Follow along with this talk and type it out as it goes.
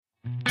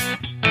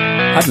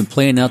I've been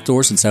playing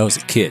outdoors since I was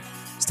a kid,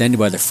 standing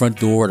by the front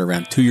door at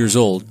around 2 years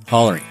old,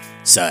 hollering,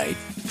 "Side,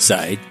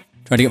 side,"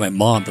 trying to get my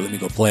mom to let me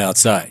go play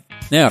outside.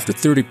 Now, after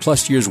 30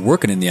 plus years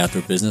working in the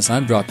outdoor business,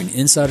 I'm dropping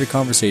insider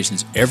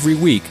conversations every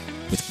week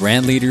with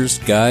brand leaders,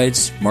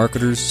 guides,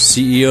 marketers,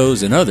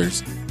 CEOs, and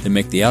others that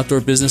make the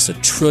outdoor business a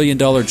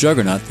trillion-dollar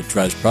juggernaut that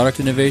drives product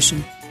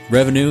innovation,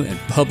 revenue, and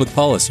public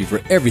policy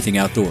for everything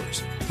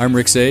outdoors. I'm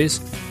Rick Sayes.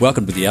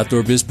 Welcome to the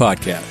Outdoor Biz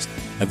Podcast,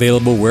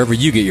 available wherever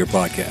you get your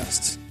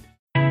podcasts.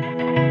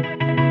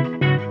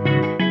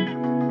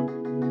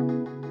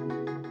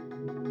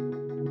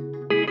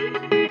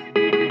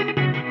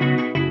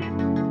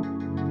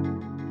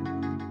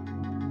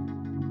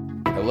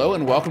 Hello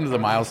and welcome to the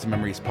Miles to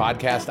Memories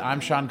podcast. I'm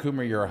Sean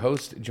Coomer, your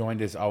host,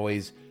 joined as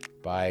always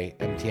by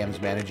MTM's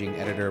managing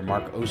editor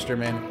Mark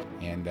Osterman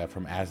and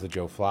from As the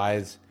Joe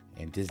Flies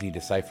and Disney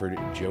Deciphered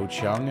Joe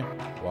Chung.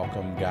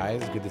 Welcome,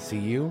 guys. Good to see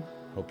you.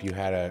 Hope you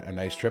had a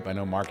nice trip. I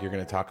know, Mark, you're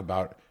going to talk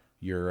about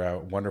your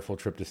wonderful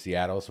trip to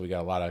Seattle, so we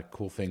got a lot of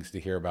cool things to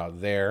hear about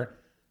there.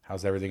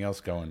 How's everything else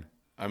going?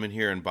 I'm in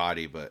here in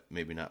body, but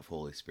maybe not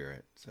fully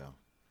spirit. So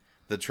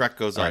the trek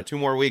goes on. Right. 2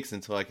 more weeks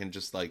until I can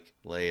just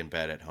lay in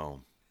bed at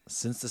home.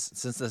 Since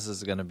this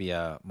is going to be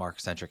a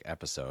Mark-centric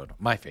episode,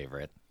 my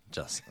favorite,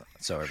 just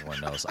so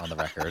everyone knows on the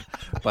record.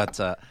 But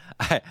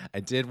I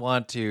did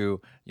want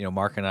to,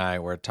 Mark and I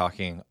were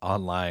talking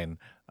online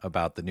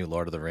about the new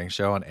Lord of the Rings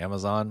show on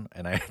Amazon,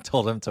 and I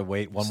told him to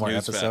wait one more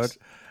Snooze episode, fest.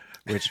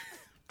 which,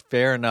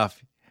 fair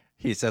enough,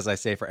 he says I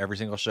say for every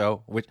single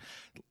show, which,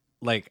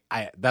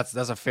 that's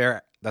a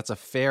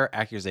fair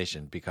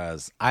accusation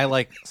because I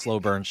like slow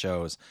burn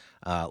shows.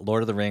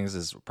 Lord of the Rings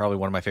is probably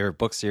one of my favorite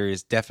book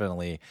series,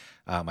 definitely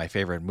my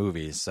favorite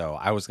movies. So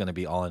I was going to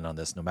be all in on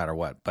this no matter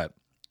what. But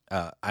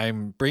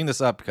I'm bringing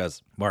this up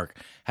because, Mark,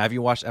 have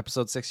you watched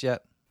episode 6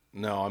 yet?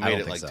 No, I don't made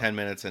it think so. 10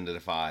 minutes into the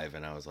 5,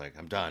 and I was like,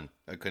 I'm done.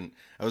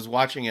 I was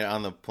watching it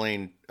on the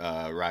plane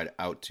ride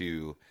out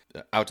to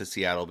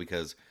Seattle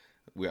because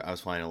I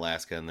was flying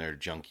Alaska, and they're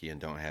junky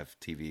and don't have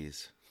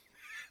TVs.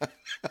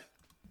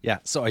 Yeah,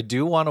 so I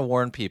do want to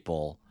warn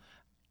people.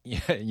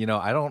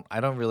 I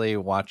don't really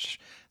watch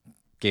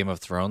Game of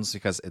Thrones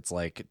because it's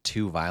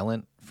too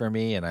violent for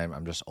me, and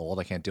I'm just old.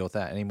 I can't deal with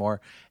that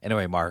anymore.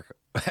 Anyway, Mark,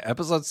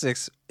 episode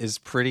 6 is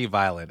pretty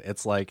violent.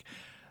 It's like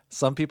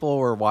some people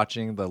were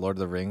watching the Lord of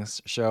the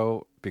Rings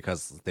show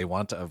because they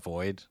want to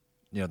avoid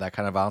that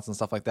kind of violence and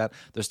stuff like that.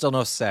 There's still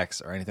no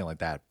sex or anything like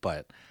that,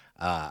 but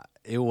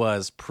it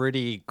was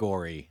pretty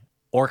gory.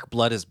 Orc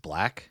blood is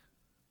black,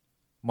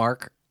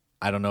 Mark.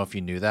 I don't know if you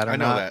knew that or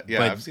not. I know that. Yeah,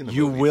 but I've seen the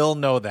you movie. will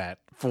know that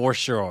for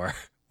sure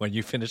when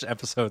you finish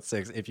episode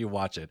 6 if you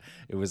watch it.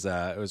 It was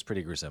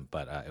pretty gruesome,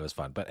 but it was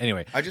fun. But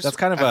anyway, that's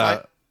kind of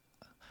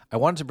I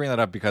wanted to bring that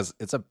up because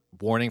it's a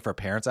warning for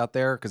parents out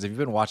there. Because if you've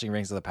been watching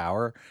Rings of the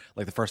Power,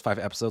 the first 5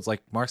 episodes,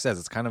 like Mark says,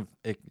 it's kind of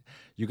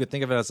you could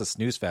think of it as a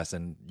snooze fest,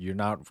 and you're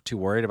not too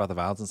worried about the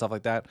violence and stuff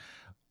like that.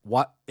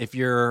 What if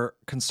you're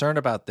concerned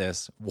about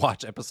this?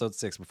 Watch episode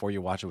 6 before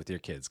you watch it with your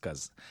kids,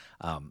 because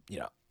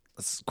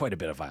it's quite a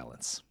bit of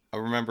violence. I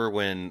remember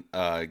when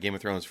Game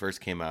of Thrones first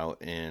came out,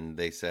 and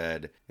they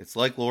said it's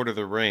like Lord of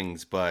the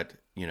Rings, but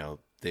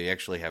they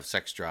actually have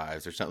sex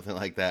drives or something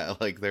like that.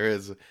 There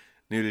is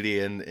nudity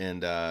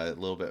and a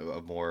little bit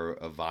of more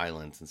of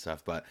violence and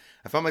stuff. But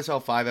I found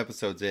myself 5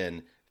 episodes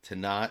in to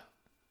not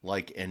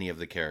like any of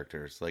the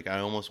characters. I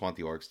almost want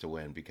the orcs to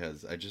win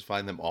because I just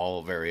find them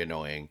all very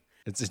annoying.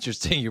 It's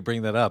interesting you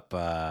bring that up.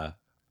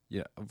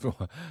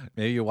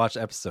 Maybe you watch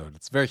the episode.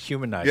 It's very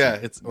humanizing.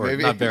 Yeah,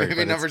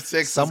 maybe number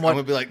 6 somewhat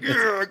would be like,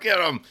 get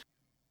them.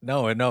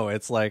 No,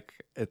 it's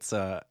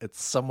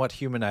somewhat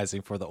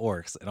humanizing for the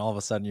orcs, and all of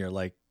a sudden you're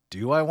like,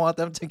 do I want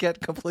them to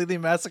get completely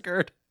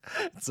massacred?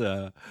 It's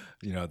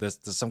there's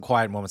some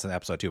quiet moments in the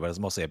episode too, but it's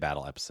mostly a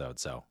battle episode,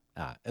 so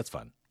it's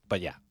fun. But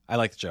yeah, I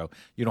like the show.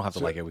 You don't have to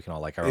like it. We can all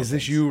like our own Is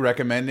this things. you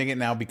recommending it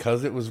now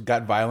because it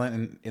got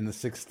violent in the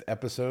 6th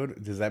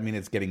episode? Does that mean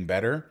it's getting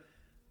better,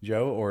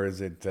 Joe, or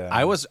is it?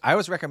 I was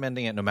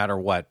recommending it no matter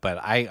what, but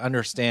I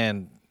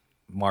understand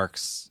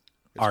Mark's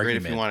It's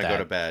argument. great if you want to go that-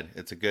 to bed.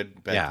 It's a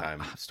good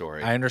bedtime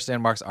story. I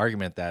understand Mark's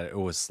argument that it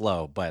was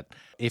slow, but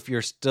if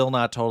you're still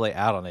not totally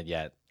out on it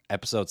yet,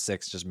 episode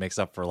 6 just makes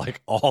up for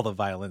all the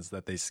violence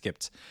that they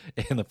skipped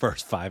in the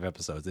first 5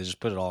 episodes. They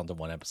just put it all into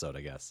one episode,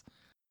 I guess.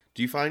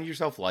 Do you find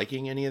yourself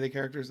liking any of the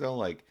characters, though?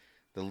 Like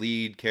the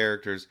lead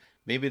characters,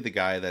 maybe the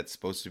guy that's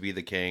supposed to be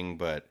the king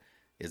but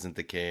isn't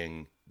the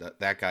king.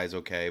 That guy's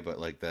okay, but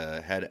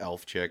the head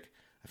elf chick,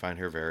 I find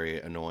her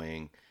very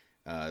annoying.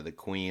 The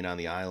queen on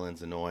the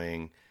island's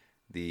annoying.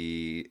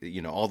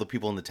 All the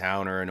people in the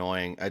town are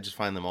annoying. I just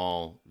find them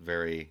all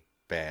very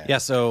bad. Yeah,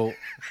 so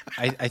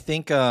I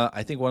think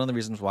one of the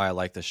reasons why I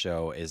like the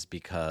show is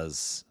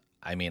because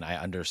I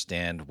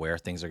understand where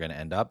things are going to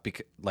end up.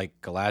 Because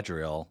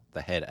Galadriel,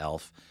 the head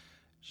elf,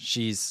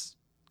 she's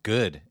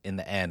good in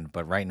the end,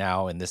 but right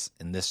now in this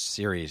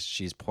series,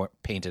 she's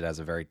painted as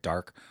a very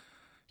dark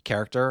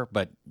character.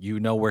 But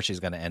where she's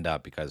going to end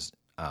up because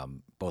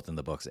both in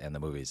the books and the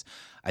movies.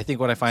 I think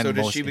what I find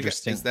most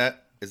interesting is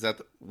that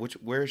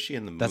where is she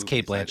in the movie? That's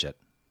Kate Blanchett.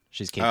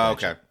 She's Kate Oh,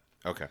 Blanchett.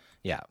 okay.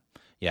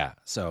 Yeah.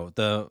 So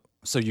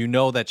you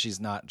know that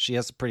she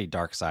has a pretty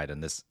dark side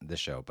in this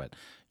show, but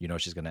you know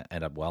she's going to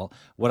end up well.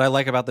 What I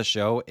like about the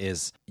show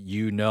is,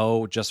 you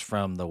know, just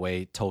from the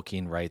way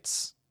Tolkien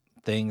writes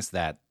things,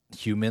 that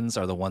humans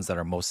are the ones that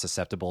are most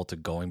susceptible to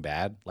going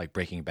bad, like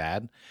Breaking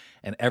Bad.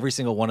 And every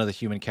single one of the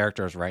human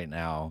characters right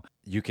now,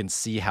 you can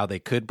see how they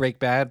could break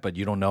bad, but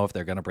you don't know if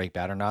they're going to break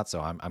bad or not. So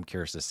I'm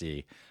curious to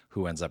see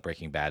who ends up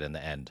breaking bad in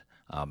the end.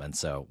 And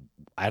so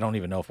I don't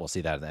even know if we'll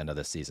see that at the end of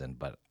this season,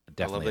 but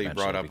definitely. I love that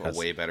you brought up because a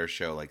way better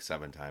show like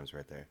 7 times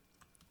right there.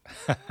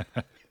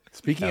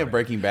 Speaking of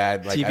Breaking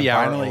Bad, like TV I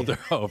hour finally, older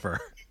over.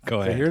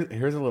 Go so ahead.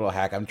 here's a little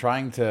hack. I'm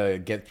trying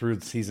to get through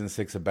season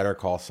 6 of Better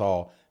Call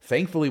Saul.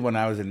 Thankfully, when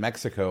I was in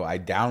Mexico, I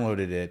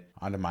downloaded it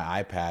onto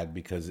my iPad,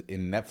 because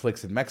in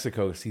Netflix in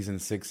Mexico, season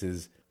 6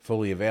 is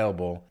fully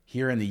available.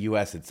 Here in the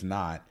US, it's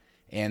not.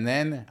 And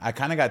then I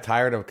kind of got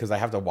tired of, because I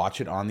have to watch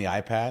it on the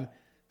iPad.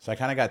 So I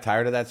kind of got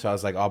tired of that. So I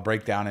was like, I'll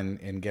break down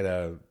and get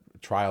a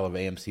trial of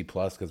AMC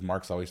Plus, because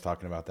Mark's always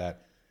talking about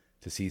that,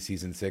 to see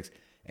season 6.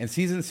 And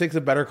season 6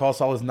 of Better Call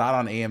Saul is not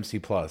on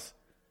AMC Plus.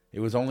 It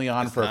was only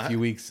on for a few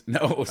weeks.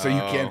 No, so you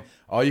can't.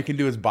 All you can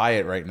do is buy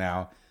it right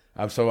now.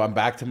 So I'm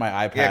back to my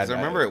iPad. Yeah, because I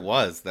remember it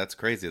was. That's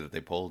crazy that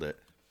they pulled it.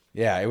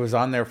 Yeah, it was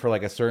on there for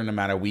like a certain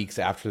amount of weeks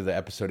after the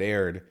episode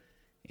aired.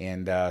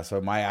 And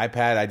so my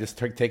iPad, I just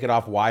take it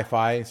off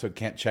Wi-Fi so it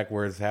can't check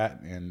where it's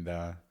at. And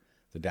the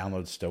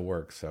download still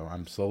works. So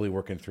I'm slowly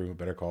working through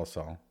Better Call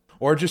Saul.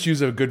 Or just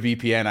use a good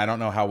VPN. I don't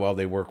know how well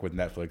they work with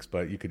Netflix,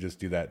 but you could just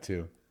do that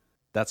too.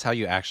 That's how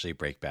you actually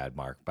break bad,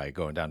 Mark, by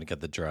going down to get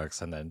the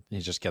drugs, and then you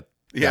just get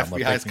The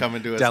FBI's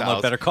coming to his download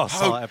house. Better Call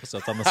Saul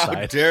episodes on the How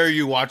side. dare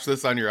you watch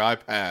this on your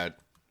iPad?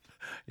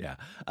 Yeah.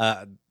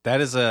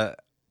 That is a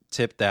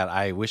tip that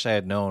I wish I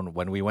had known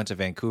when we went to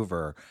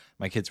Vancouver.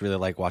 My kids really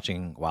like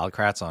watching Wild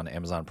Kratts on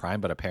Amazon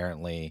Prime, but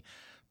apparently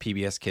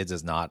PBS Kids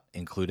is not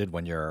included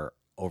when you're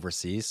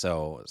overseas.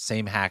 So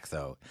same hack,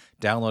 though.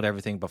 Download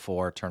everything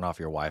before, turn off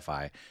your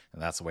Wi-Fi,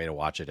 and that's the way to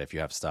watch it if you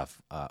have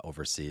stuff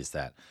overseas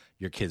that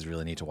your kids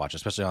really need to watch,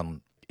 especially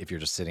if you're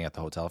just sitting at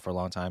the hotel for a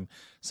long time.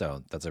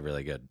 So that's a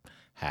really good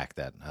hack,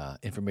 that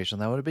information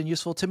that would have been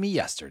useful to me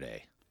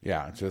yesterday.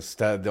 Yeah, just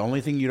the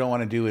only thing you don't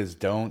want to do is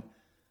don't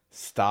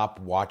stop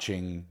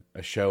watching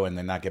a show and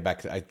then not get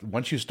back to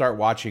once you start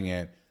watching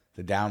it,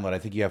 the download, I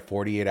think you have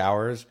 48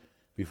 hours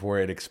before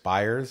it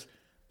expires.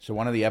 So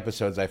one of the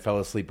episodes I fell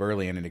asleep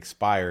early and it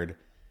expired,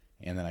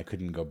 and then I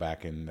couldn't go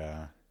back and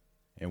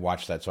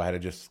watch that. So I had to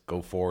just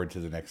go forward to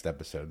the next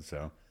episode.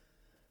 So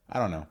I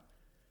don't know.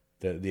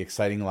 The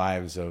exciting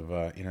lives of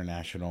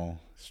international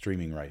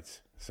streaming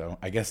rights. So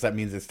I guess that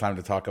means it's time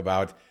to talk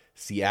about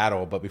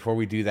Seattle. But before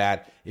we do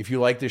that, if you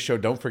like this show,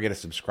 don't forget to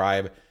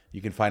subscribe.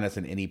 You can find us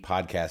in any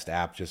podcast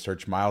app. Just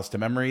search Miles to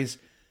Memories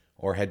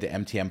or head to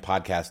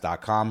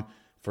mtmpodcast.com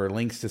for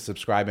links to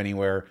subscribe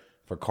anywhere,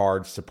 for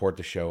cards, support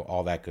the show,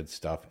 all that good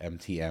stuff,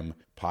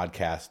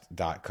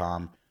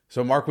 mtmpodcast.com.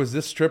 So Mark, was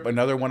this trip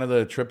another one of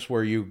the trips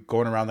where you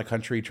going around the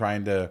country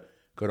trying to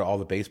go to all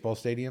the baseball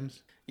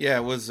stadiums? Yeah,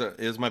 it was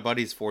my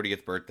buddy's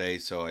 40th birthday,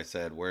 so I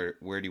said, where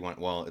do you want?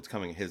 Well,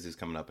 his is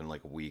coming up in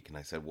like a week, and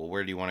I said, well,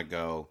 where do you want to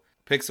go?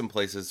 Pick some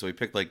places. So we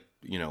picked like,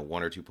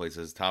 one or two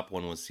places. Top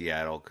one was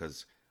Seattle,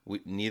 because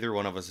neither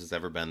one of us has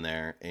ever been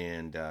there,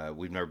 and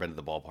we've never been to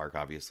the ballpark,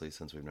 obviously,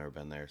 since we've never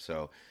been there.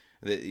 So,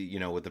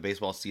 with the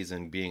baseball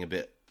season being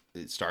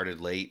it started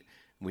late,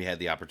 we had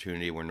the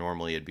opportunity where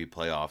normally it'd be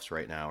playoffs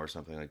right now or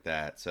something like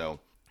that.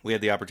 So we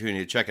had the opportunity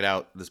to check it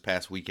out this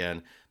past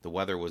weekend. The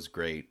weather was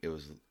great. It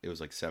was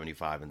like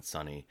 75 and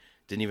sunny.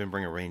 Didn't even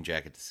bring a rain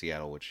jacket to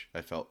Seattle, which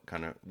I felt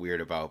kind of weird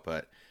about.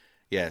 But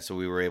yeah, so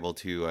we were able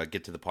to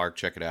get to the park,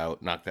 check it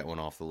out, knock that one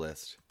off the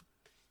list.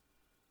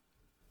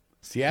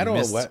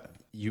 Seattle,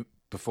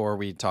 before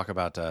we talk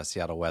about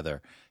Seattle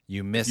weather,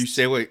 you missed. You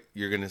say what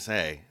you're gonna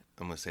say.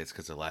 I'm gonna say it's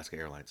because Alaska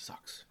Airlines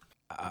sucks.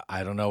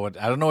 I don't know what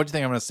you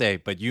think I'm gonna say,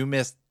 but you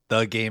missed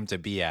the game to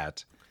be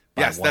at.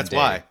 Yes, that's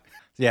why.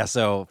 Yeah,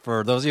 so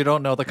for those of you who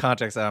don't know the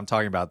context that I'm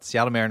talking about, the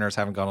Seattle Mariners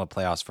haven't gone to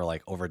the playoffs for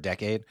like over a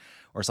decade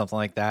or something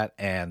like that,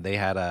 and they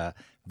had a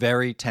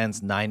very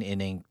tense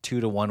 9-inning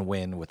 2-1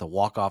 win with a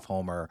walk-off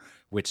homer,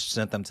 which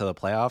sent them to the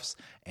playoffs.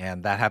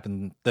 And that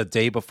happened the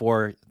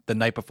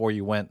night before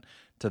you went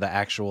to the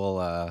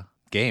actual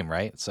game,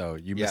 right? So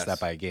you missed that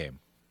by a game.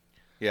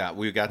 Yeah,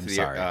 we got to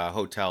the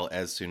hotel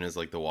as soon as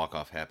like the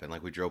walk-off happened.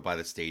 Like we drove by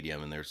the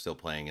stadium and they're still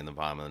playing in the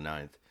bottom of the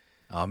ninth.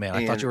 Oh man,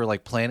 I thought you were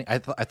like planning. I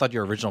thought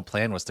your original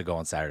plan was to go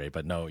on Saturday,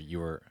 but no, you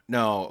were.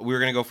 No, we were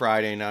gonna go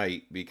Friday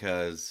night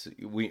because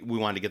we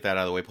wanted to get that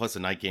out of the way. Plus, a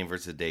night game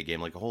versus a day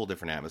game, like a whole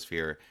different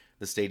atmosphere.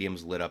 The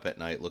stadium's lit up at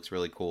night, looks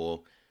really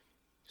cool.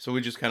 So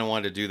we just kind of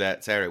wanted to do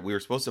that Saturday. We were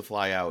supposed to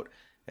fly out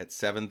at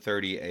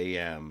 7:30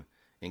 a.m.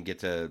 and get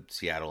to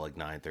Seattle like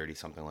 9:30,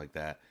 something like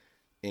that.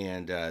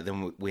 And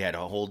then we had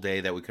a whole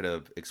day that we could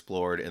have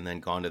explored and then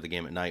gone to the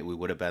game at night. We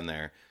would have been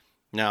there.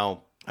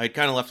 Now, I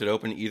kind of left it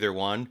open either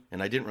one,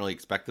 and I didn't really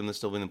expect them to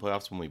still be in the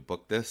playoffs when we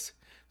booked this.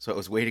 So I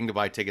was waiting to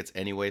buy tickets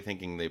anyway,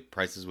 thinking the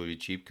prices would be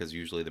cheap because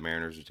usually the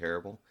Mariners are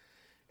terrible.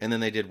 And then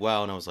they did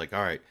well, and I was like,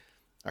 all right,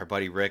 our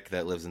buddy Rick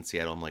that lives in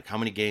Seattle. I'm like, how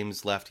many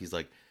games left? He's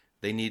like,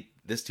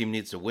 this team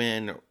needs to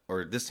win,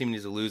 or this team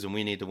needs to lose, and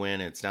we need to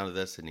win. And it's down to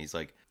this. And he's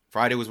like,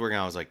 Friday was working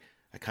out. I was like,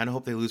 I kind of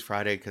hope they lose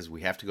Friday because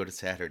we have to go to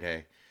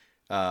Saturday.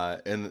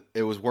 And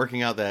it was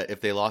working out that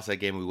if they lost that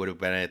game, we would have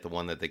been at the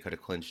one that they could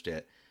have clinched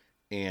it.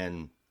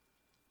 And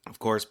of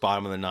course,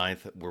 bottom of the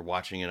ninth, we're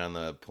watching it on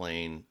the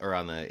plane or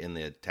in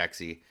the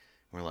taxi.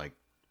 We're like,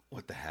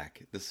 what the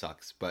heck? This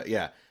sucks. But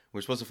yeah, we're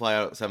supposed to fly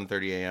out at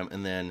 7:30 a.m.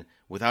 And then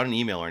without an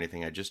email or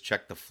anything, I just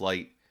checked the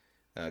flight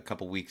a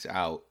couple weeks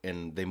out,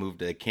 and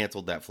they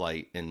canceled that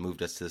flight and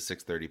moved us to the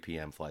 6:30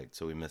 p.m. flight.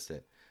 So we missed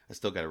it. I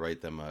still got to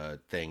write them a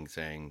thing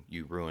saying,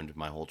 you ruined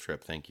my whole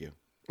trip. Thank you.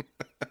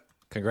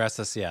 Congrats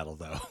to Seattle,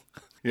 though.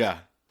 Yeah,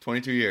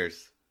 22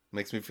 years.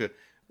 Makes me feel,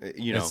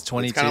 It's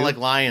 22? It's kind of like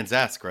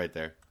Lions-esque right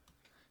there.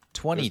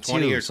 22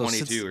 20 or so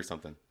 22 or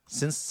something.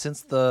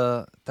 Since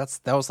that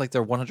was like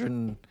their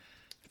 100.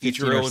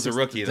 Ichiro was a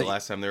rookie the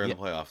last time they were in the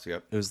playoffs.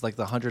 Yep. It was like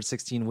the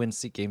 116 win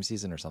game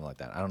season or something like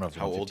that. I don't know if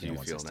how old do you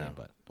feel now?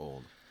 But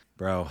old,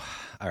 bro.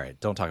 All right,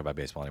 don't talk about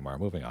baseball anymore.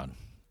 Moving on.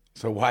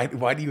 So why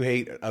do you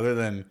hate, other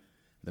than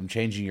them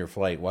changing your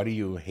flight, why do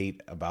you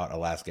hate about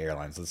Alaska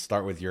Airlines? Let's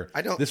start with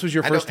this was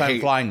your first time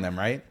flying them,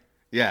 right?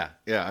 Yeah.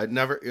 I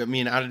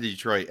mean, out of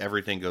Detroit,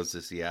 everything goes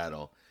to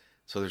Seattle.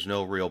 So there's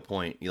no real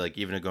point. Like,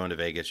 even going to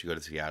Vegas, you go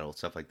to Seattle,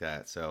 stuff like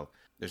that. So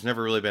there's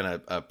never really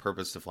been a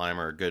purpose to fly them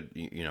or a good,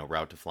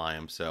 route to fly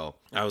them. So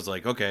I was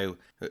like, okay,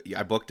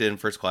 I booked in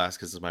first class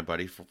because it's my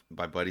buddy's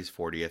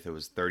 40th. It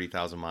was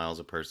 30,000 miles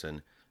a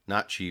person.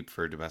 Not cheap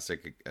for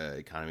domestic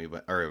economy,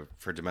 or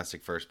for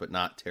domestic first, but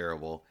not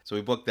terrible. So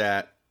we booked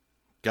that.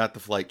 Got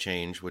the flight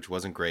change, which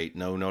wasn't great.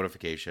 No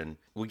notification.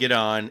 We get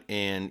on,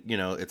 and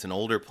it's an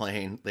older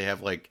plane. They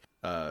have like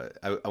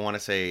I want to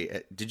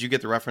say, did you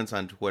get the reference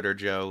on Twitter,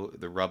 Joe?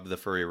 The rub the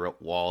furry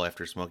wall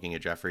after smoking a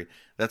Jeffrey.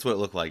 That's what it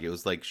looked like. It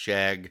was like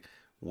shag,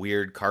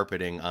 weird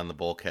carpeting on the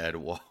bulkhead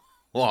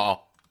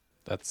wall.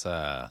 That's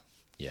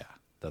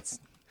That's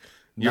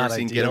you not ever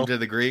seen ideal. Get 'Em to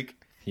the Greek?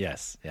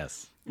 Yes.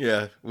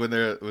 Yeah, when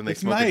they It's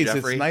smoke nice. a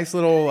Jeffrey. It's nice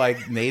little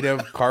like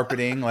native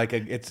carpeting. Like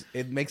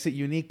it makes it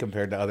unique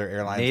compared to other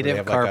airlines. where they Native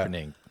have, like, a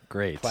carpeting.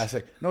 Great.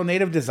 classic. No,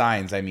 native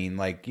designs. I mean,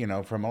 like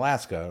from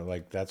Alaska.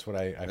 Like that's what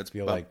I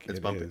feel like it's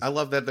it bumpy. is. I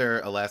love that they're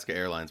Alaska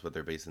Airlines, but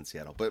they're based in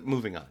Seattle. But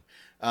moving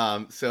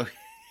on. So,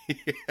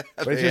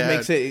 But it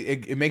just makes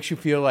it makes you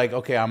feel like,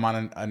 okay, I'm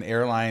on an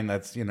airline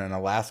that's an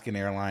Alaskan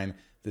airline.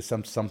 There's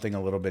something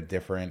a little bit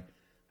different.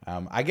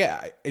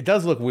 It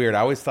does look weird. I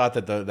always thought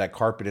that that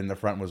carpet in the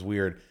front was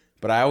weird,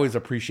 but I always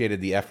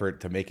appreciated the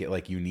effort to make it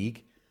like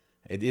unique.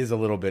 It is a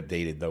little bit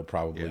dated though,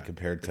 probably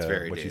compared to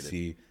what dated. you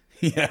see.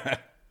 Yeah.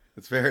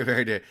 It's very,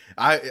 very dated.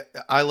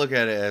 I look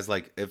at it as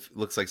like it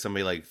looks like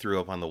somebody like threw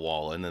up on the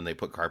wall and then they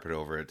put carpet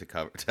over it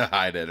to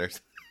hide it or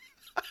something.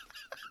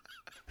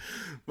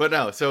 But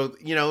no, so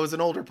it was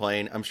an older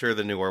plane. I'm sure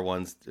the newer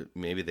ones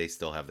maybe they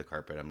still have the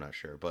carpet. I'm not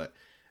sure, but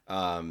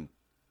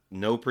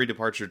no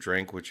pre-departure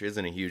drink, which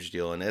isn't a huge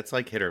deal, and it's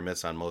like hit or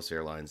miss on most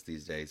airlines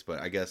these days. But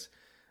I guess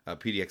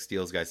PDX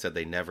Deals guy said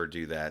they never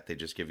do that. They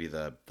just give you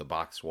the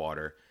boxed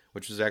water,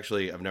 which is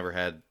actually I've never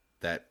had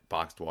that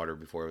boxed water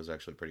before. It was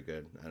actually pretty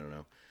good. I don't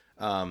know.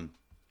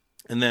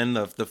 And then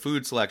the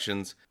food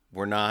selections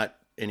were not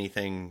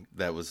anything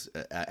that was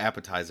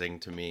appetizing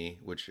to me,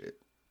 which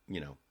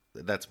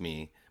that's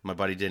me. My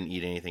buddy didn't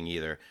eat anything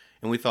either,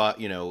 and we thought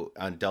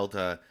on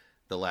Delta,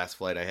 the last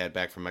flight I had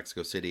back from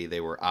Mexico City, they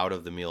were out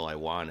of the meal I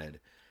wanted.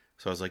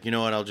 So I was like, you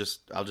know what, I'll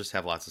just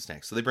have lots of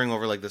snacks. So they bring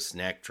over like the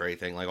snack tray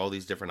thing, like all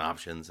these different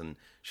options. And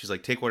she's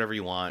like, take whatever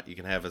you want. You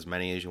can have as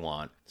many as you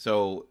want.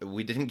 So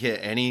we didn't get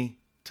any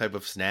type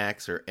of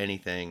snacks or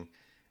anything.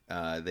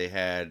 They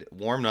had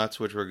warm nuts,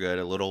 which were good,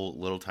 a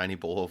little tiny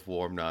bowl of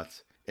warm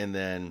nuts. And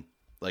then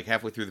like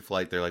halfway through the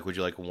flight, they're like, would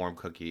you like a warm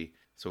cookie?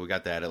 So we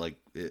got that.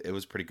 It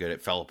was pretty good.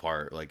 It fell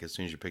apart. Like as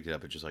soon as you picked it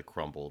up, it just like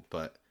crumbled,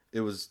 but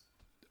it was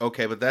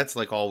okay, but that's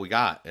like all we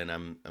got, and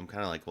I'm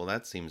kind of like, well,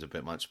 that seems a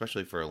bit much,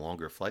 especially for a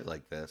longer flight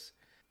like this.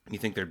 You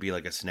think there'd be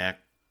like a snack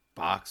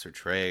box or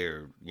tray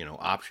or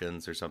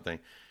options or something,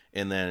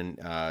 and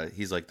then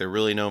he's like, they're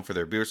really known for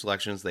their beer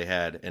selections. They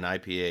had an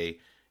IPA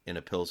and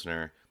a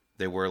Pilsner.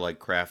 They were like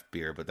craft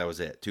beer, but that was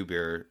it. 2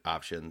 beer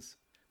options.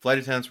 Flight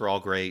attendants were all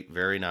great,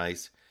 very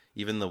nice.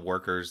 Even the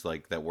workers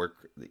like that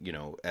work,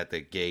 at the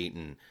gate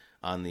and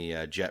on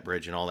the jet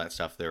bridge and all that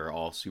stuff, they were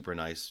all super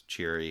nice,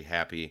 cheery,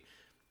 happy.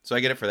 So I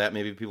get it for that.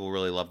 Maybe people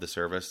really love the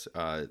service.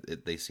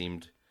 They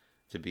seemed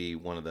to be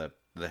one of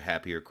the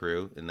happier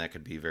crew, and that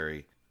could be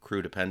very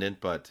crew dependent.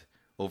 But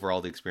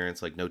overall, the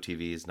experience, like no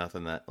TVs,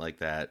 nothing like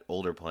that.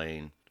 Older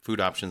plane, food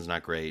options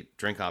not great,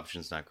 drink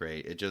options not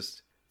great.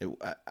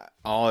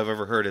 All I've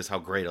ever heard is how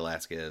great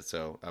Alaska is.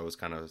 So I was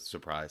kind of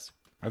surprised.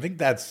 I think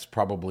that's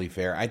probably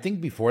fair. I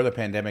think before the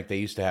pandemic, they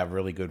used to have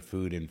really good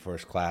food in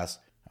first class.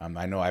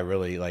 I know I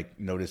really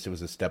noticed it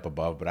was a step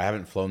above, but I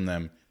haven't flown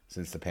them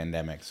since the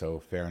pandemic, so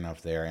fair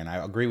enough there. And I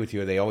agree with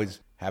you. They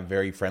always have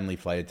very friendly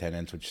flight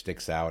attendants, which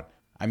sticks out.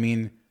 I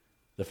mean,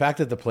 the fact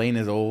that the plane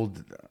is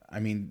old,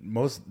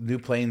 most new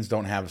planes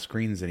don't have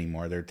screens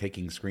anymore. They're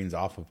taking screens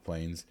off of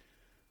planes.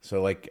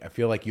 So like I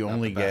feel like you Not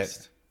only the get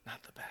best.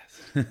 Not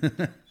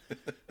the best.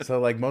 so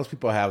like most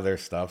people have their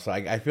stuff. So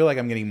I feel like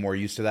I'm getting more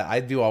used to that. I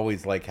do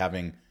always like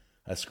having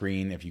a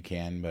screen if you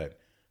can, but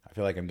I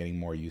feel like I'm getting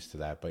more used to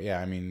that. But yeah,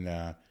 I mean,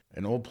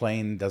 an old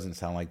plane doesn't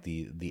sound like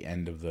the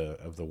end of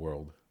the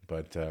world,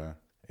 but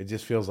it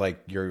just feels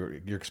like you're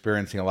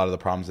experiencing a lot of the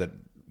problems that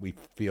we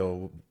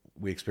feel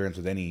we experience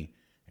with any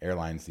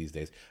airlines these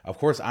days. Of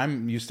course,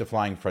 I'm used to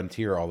flying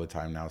Frontier all the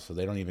time now, so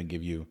they don't even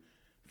give you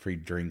free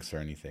drinks or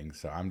anything.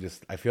 So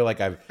I feel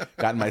like I've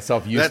gotten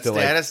myself used to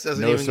like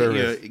doesn't no even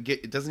service.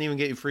 it doesn't even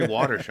get you free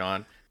water,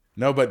 Sean.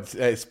 No, but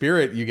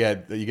Spirit, you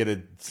get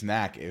a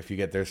snack if you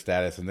get their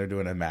status, and they're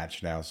doing a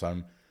match now.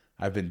 So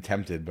I've been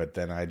tempted, but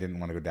then I didn't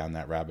want to go down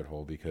that rabbit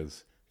hole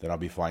because then I'll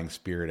be flying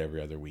Spirit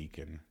every other week,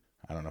 and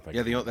I don't know if I.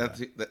 Yeah,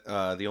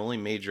 can the only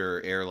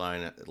major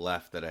airline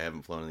left that I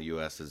haven't flown in the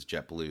U.S. is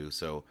JetBlue.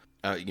 So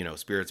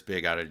Spirit's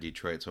big out of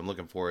Detroit, so I'm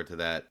looking forward to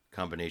that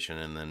combination,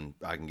 and then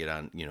I can get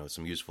on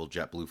some useful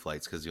JetBlue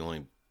flights because the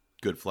only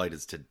good flight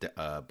is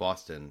to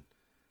Boston.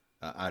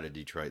 Out of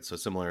Detroit, so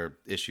similar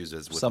issues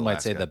as with Some might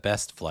Alaska. say the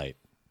best flight.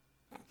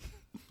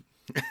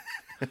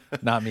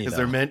 Not me. Is though.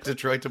 there Mint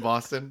Detroit to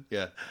Boston?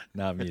 Yeah,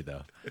 Not me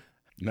though.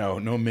 No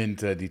Mint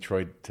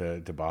Detroit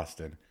to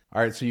Boston.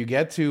 All right, so you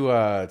get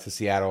to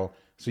Seattle.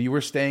 So you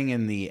were staying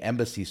in the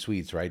Embassy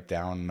Suites, right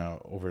down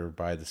over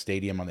by the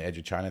stadium on the edge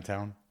of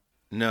Chinatown.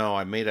 no,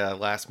 I made a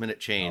last minute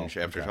change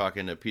after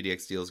talking to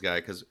PDX Deals guy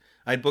because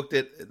I booked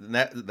it.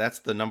 That's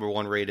the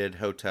 #1 rated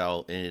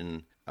hotel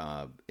in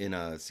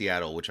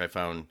Seattle, which I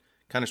found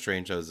kind of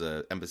strange. Those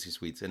Embassy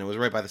Suites, and it was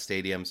right by the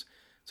stadiums,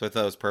 so I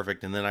thought it was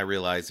perfect. And then I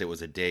realized it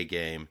was a day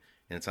game,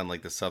 and it's on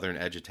like the southern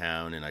edge of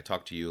town. And I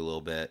talked to you a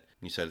little bit,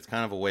 and you said it's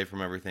kind of away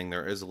from everything.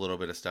 There is a little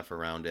bit of stuff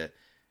around it,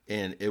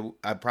 and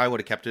I probably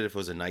would have kept it if it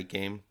was a night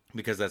game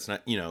because that's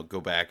not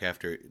go back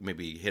after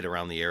maybe hit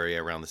around the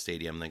area around the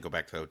stadium, then go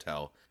back to the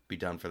hotel, be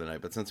done for the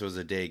night. But since it was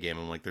a day game,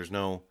 I'm like, there's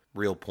no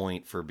real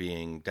point for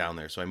being down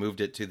there, so I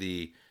moved it to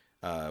the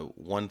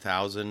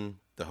 1000.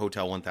 The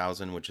Hotel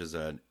 1000, which is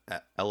a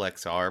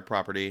LXR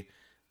property,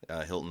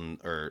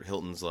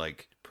 Hilton's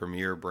like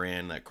premier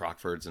brand that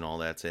Crockford's and all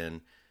that's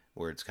in,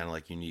 where it's kind of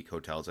like unique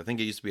hotels. I think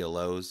it used to be a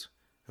Lowe's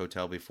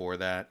hotel before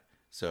that,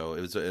 so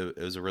it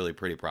was a really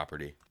pretty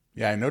property.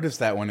 Yeah, I noticed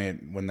that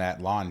when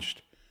that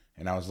launched,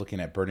 and I was looking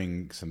at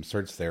burning some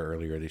certs there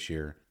earlier this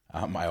year.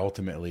 I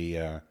ultimately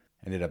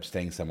ended up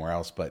staying somewhere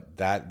else, but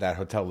that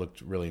hotel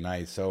looked really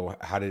nice. So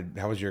how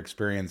was your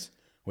experience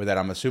with that?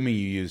 I'm assuming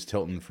you used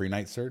Hilton free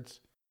night certs.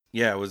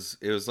 Yeah, it was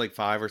like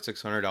 $500 or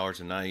 $600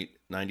 a night,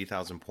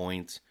 90,000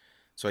 points.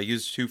 So I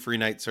used 2 free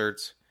night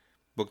certs,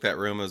 booked that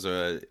room as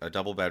a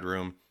double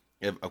bedroom.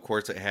 Of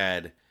course, it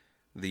had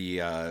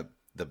the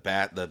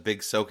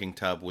big soaking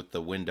tub with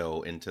the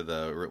window into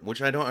the room,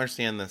 which I don't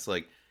understand. This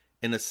like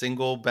in a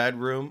single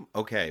bedroom,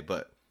 okay,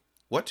 but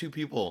what 2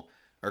 people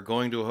are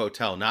going to a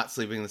hotel, not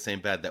sleeping in the same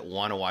bed, that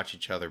want to watch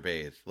each other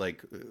bathe?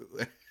 Like,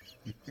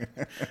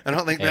 I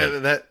don't think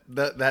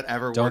that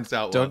ever works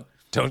out well.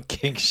 Don't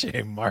kink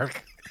shame,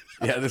 Mark.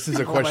 Yeah, this is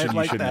a question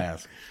you shouldn't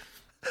ask.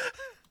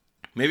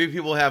 Maybe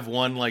people have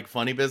one like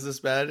funny business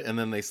bed and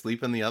then they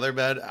sleep in the other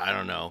bed. I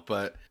don't know,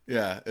 but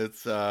yeah, it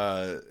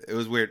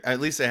was weird. At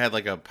least they had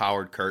like a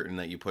powered curtain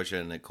that you push in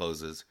and it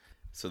closes,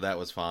 so that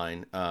was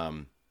fine.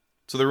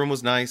 So the room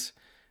was nice.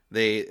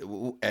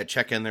 At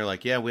check-in, they're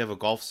like, yeah, we have a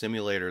golf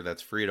simulator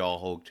that's free to all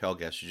hotel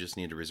guests. You just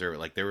need to reserve it.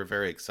 Like, they were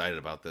very excited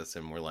about this,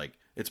 and we're like,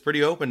 it's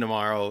pretty open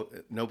tomorrow.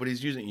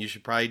 Nobody's using it. You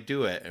should probably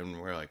do it. And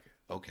we're like,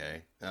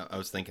 okay. I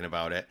was thinking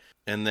about it.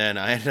 And then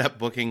I ended up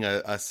booking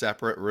a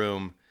separate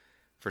room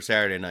for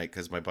Saturday night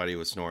because my buddy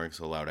was snoring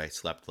so loud. I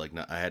slept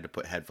I had to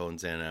put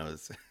headphones in. And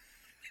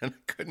I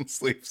couldn't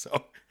sleep.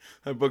 So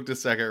I booked a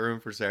second room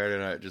for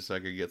Saturday night just so I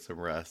could get some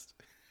rest.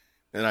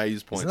 And I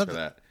used points for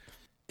that.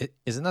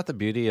 Isn't that the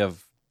beauty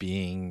of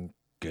being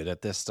good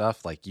at this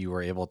stuff? Like, you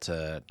were able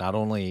to not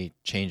only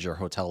change your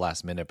hotel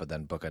last minute, but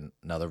then book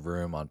another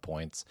room on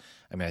points.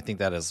 I mean, I think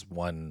that is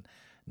one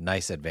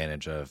nice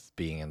advantage of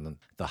being in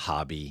the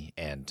hobby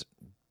and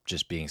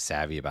just being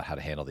savvy about how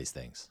to handle these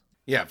things.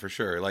 Yeah, for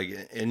sure.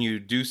 Like, and you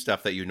do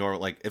stuff that you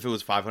normally, like, if it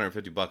was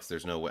 $550,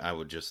 there's no way I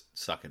would just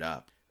suck it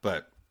up.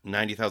 But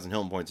 90,000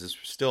 Hilton points is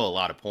still a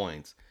lot of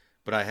points.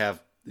 But I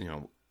have,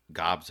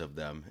 gobs of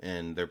them,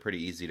 and they're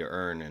pretty easy to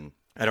earn. And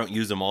I don't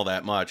use them all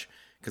that much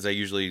because I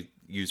usually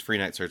use free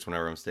night certs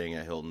whenever I'm staying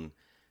at Hilton,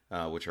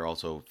 which are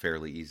also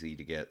fairly easy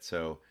to get.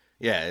 So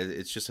yeah,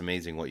 it's just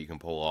amazing what you can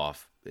pull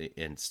off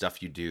and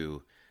stuff you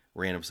do,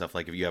 random stuff.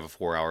 Like if you have a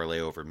 4-hour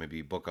layover, maybe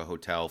you book a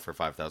hotel for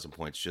 5,000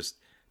 points just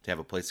to have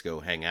a place to go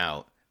hang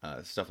out,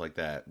 stuff like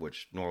that,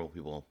 which normal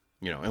people,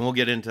 and we'll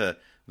get into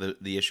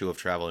the issue of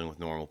traveling with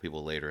normal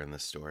people later in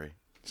this story.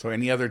 So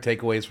any other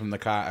takeaways from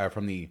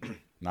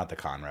not the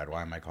Conrad?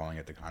 Why am I calling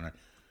it the Conrad?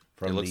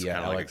 From the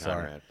LXR. Like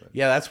Conrad, but...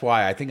 Yeah, that's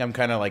why. I think I'm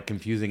kind of like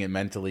confusing it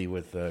mentally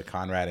with the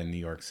Conrad in New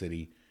York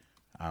City,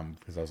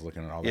 because I was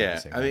looking at all that. Yeah, at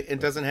the same I mean, time. it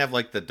doesn't have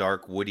like the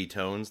dark woody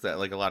tones that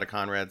like a lot of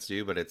Conrads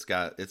do, but it's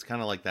kind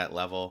of like that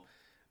level.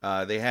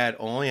 They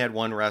only had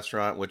one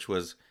restaurant, which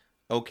was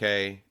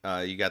okay.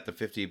 You got the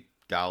 $50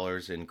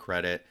 $200 in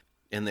credit.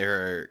 And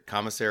their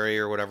commissary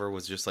or whatever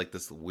was just like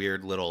this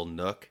weird little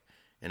nook,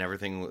 and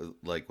everything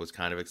like was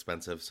kind of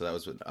expensive. So that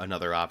was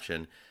another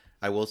option.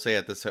 I will say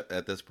at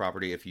this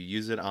property, if you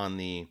use it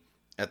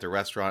at the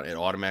restaurant, it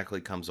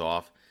automatically comes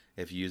off.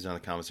 If you use it on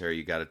the commissary,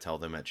 you got to tell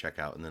them at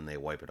checkout, and then they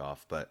wipe it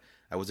off. But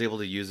I was able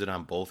to use it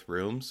on both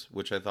rooms,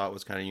 which I thought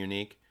was kind of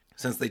unique.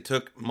 Since they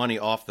took money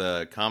off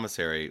the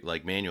commissary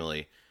like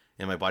manually,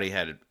 and my buddy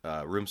had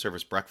room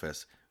service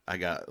breakfast, I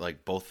got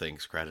like both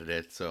things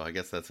credited. So I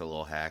guess that's a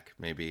little hack,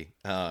 maybe.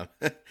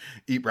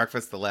 Eat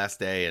breakfast the last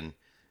day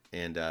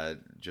and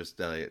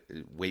just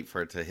wait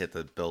for it to hit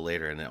the bill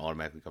later, and it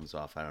automatically comes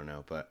off. I don't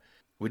know, but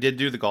we did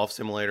do the golf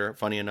simulator.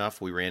 Funny enough,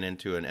 we ran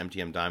into an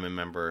MTM Diamond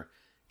member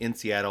in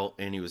Seattle,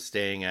 and he was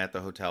staying at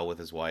the hotel with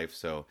his wife.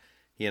 So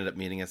he ended up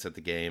meeting us at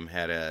the game,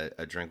 had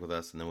a drink with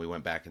us, and then we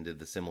went back and did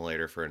the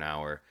simulator for an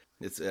hour.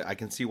 I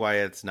can see why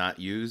it's not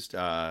used.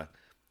 The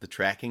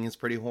tracking is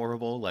pretty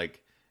horrible.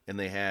 And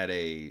they had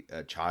a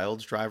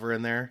child's driver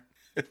in there.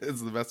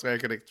 It's the best way I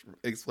could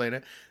explain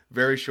it.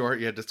 Very short.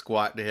 You had to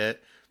squat to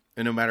hit.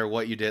 And no matter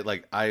what you did,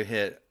 like I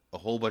hit a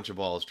whole bunch of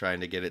balls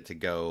trying to get it to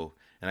go.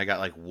 And I got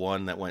like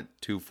one that went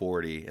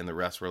 240, and the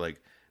rest were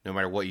like, no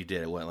matter what you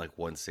did, it went like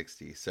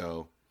 160.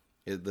 So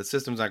the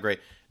system's not great.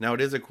 Now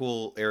it is a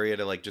cool area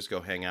to like just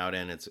go hang out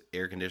in. It's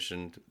air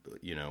conditioned,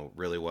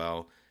 really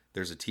well.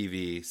 There's a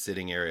TV,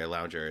 sitting area,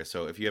 lounge area.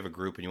 So if you have a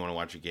group and you want to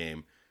watch a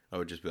game, I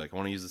would just be like, I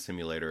want to use the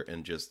simulator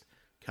and just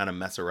kind of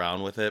mess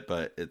around with it.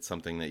 But it's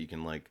something that you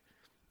can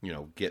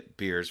get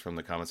beers from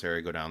the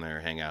commissary, go down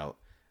there, hang out,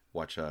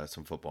 watch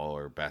some football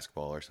or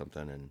basketball or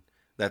something. And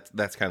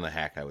that's kind of the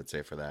hack, I would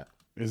say, for that.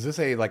 Is this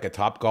a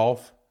Top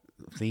Golf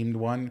themed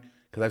one?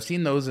 Because I've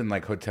seen those in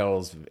like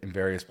hotels in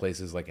various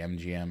places like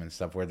MGM and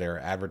stuff where they're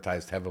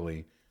advertised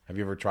heavily. Have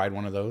you ever tried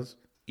one of those?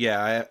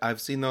 Yeah,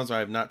 I've seen those. I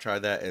have not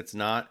tried that.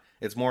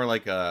 It's more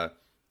like a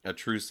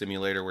true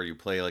simulator where you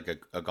play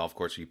like a golf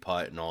course, you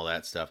putt and all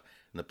that stuff,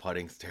 and the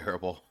putting's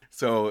terrible.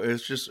 So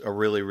it's just a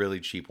really, really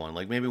cheap one.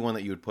 Like maybe one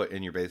that you would put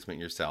in your basement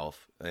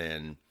yourself.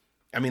 And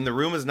I mean, the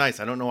room is nice.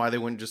 I don't know why they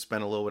wouldn't just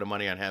spend a little bit of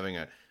money on having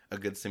a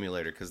good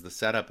simulator, because the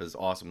setup is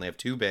awesome. They have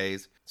 2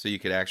 bays, so you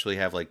could actually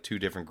have like 2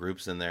 different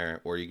groups in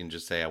there, or you can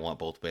just say, I want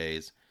both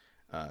bays.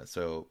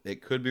 So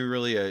it could be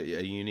really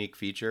a unique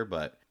feature,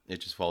 but it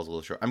just falls a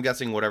little short. I'm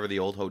guessing whatever the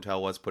old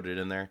hotel was, put it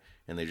in there,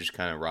 and they just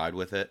kind of ride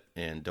with it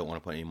and don't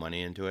want to put any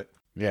money into it.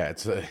 Yeah,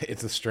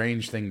 it's a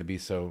strange thing to be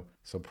so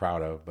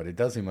proud of, but it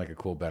does seem like a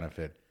cool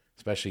benefit,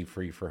 especially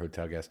free for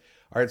hotel guests.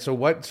 All right, so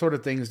what sort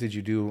of things did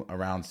you do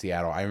around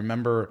Seattle? I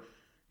remember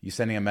you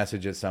sending a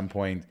message at some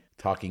point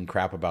talking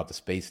crap about the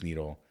Space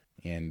Needle.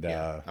 And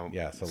so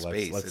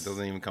space. Let's it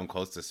doesn't even come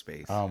close to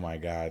space. Oh my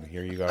God!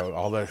 Here you go.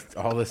 All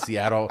the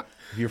Seattle.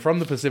 If you're from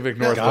the Pacific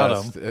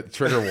Northwest,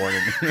 trigger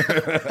warning.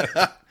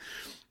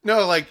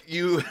 No, like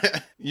you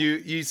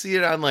see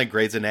it on like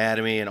Grey's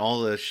Anatomy and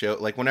all the show.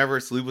 Like whenever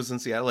Sloop was in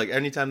Seattle, like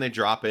anytime they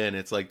drop in,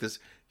 it's like this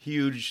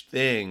huge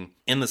thing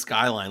in the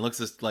skyline.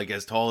 Looks as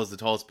tall as the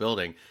tallest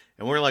building,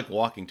 and we're like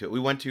walking to it. We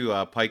went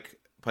to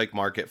Pike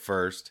Market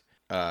first.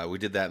 We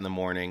did that in the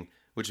morning,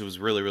 which was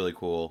really, really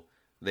cool.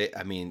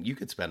 You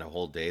could spend a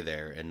whole day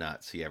there and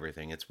not see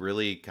everything. It's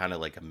really kind of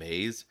like a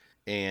maze.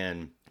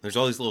 And there's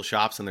all these little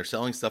shops, and they're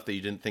selling stuff that you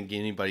didn't think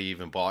anybody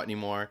even bought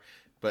anymore.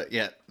 But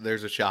yet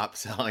there's a shop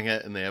selling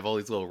it, and they have all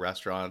these little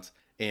restaurants.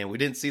 And we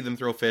didn't see them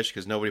throw fish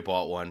because nobody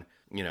bought one.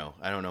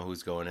 I don't know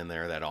who's going in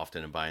there that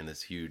often and buying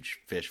this huge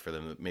fish for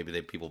them.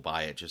 Maybe people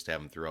buy it just to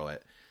have them throw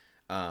it.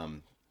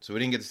 So we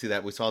didn't get to see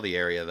that. We saw the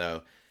area,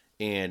 though.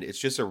 And it's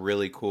just a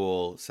really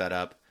cool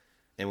setup.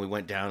 And we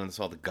went down and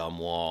saw the gum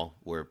wall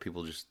where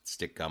people just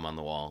stick gum on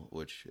the wall,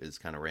 which is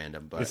kind of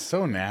random. But it's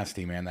so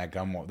nasty, man, that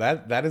gum wall.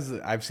 That is,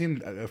 I've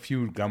seen a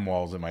few gum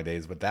walls in my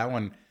days, but that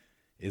one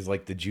is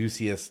like the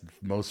juiciest,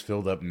 most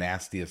filled up,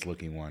 nastiest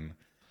looking one.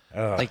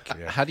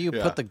 How do you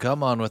put the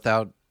gum on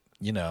without,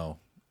 you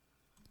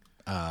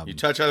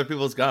touch other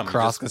people's gum.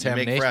 Cross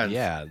contamination. Make friends.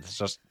 Yeah, it's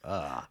just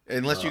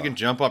unless you can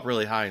jump up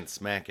really high and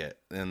smack it,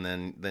 and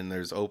then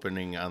there's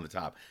opening on the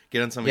top.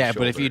 Get on somebody's shoulder.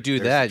 But if you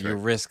do that, you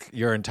risk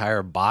your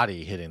entire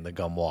body hitting the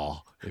gum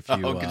wall. If you,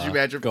 could you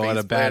imagine go at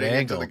a bad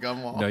angle? Into the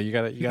gum wall? No, you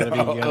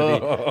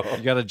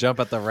gotta jump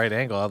at the right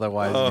angle.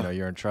 Otherwise,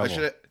 you're in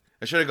trouble.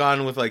 I should have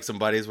gone with like some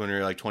buddies when we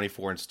were like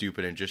 24 and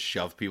stupid and just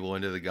shoved people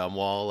into the gum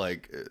wall,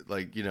 like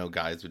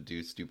guys would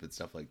do stupid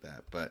stuff like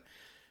that. But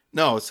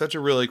no, it's such a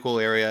really cool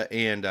area.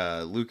 And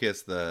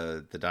Lucas,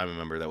 the Diamond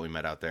member that we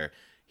met out there,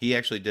 he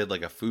actually did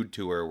like a food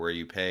tour where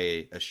you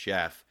pay a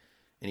chef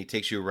and he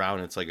takes you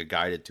around. It's like a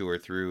guided tour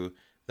through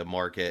the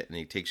market, and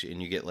he takes you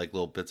and you get like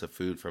little bits of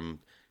food from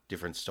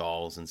different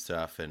stalls and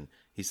stuff. And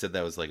he said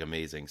that was like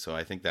amazing. So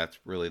I think that's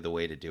really the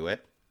way to do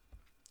it.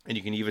 And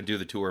you can even do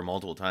the tour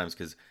multiple times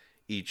because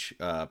each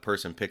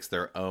person picks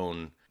their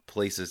own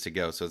places to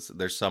go. So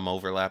there's some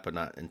overlap, but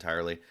not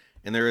entirely.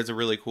 And there is a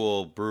really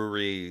cool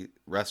brewery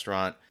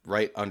restaurant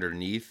right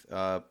underneath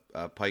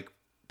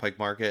Pike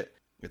Market.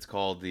 It's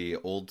called the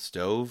Old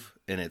Stove,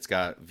 and it's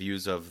got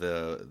views of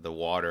the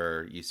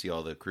water. You see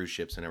all the cruise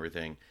ships and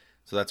everything.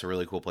 So that's a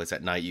really cool place.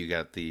 At night, you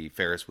got the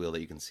Ferris wheel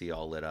that you can see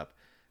all lit up.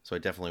 So I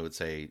definitely would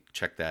say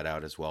check that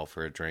out as well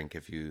for a drink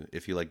if you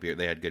like beer.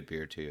 They had good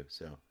beer too.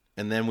 So,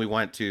 and then we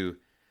went to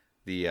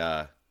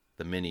the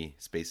mini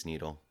Space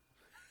Needle.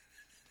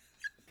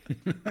 I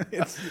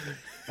mean,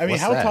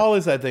 What's how that? tall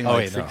is that thing? Oh,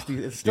 Like wait, no. 60?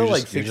 It's still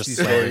like 60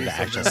 stories. The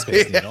actual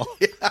Space Needle.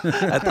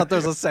 I thought there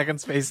was a second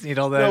Space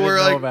Needle that I didn't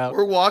know about.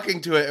 We're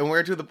walking to it, and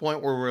we're to the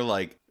point where we're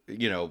like,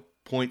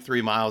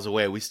 0.3 miles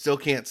away. We still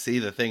can't see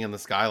the thing in the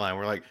skyline.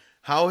 We're like,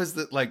 how is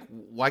that? Like,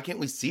 why can't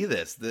we see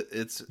this?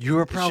 You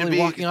were probably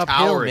walking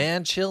uphill,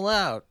 man. Chill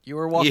out. You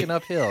were walking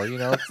uphill.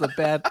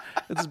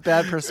 It's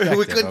bad perspective.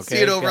 We couldn't see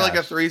it over like a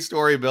Gosh.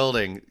 3-story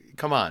building.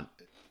 Come on,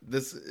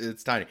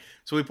 it's tiny.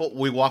 So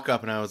we walk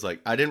up, and I was like,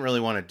 I didn't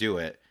really want to do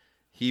it.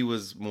 He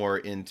was more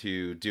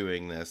into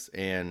doing this,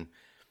 and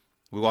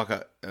we walk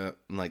up. I'm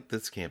like,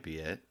 this can't be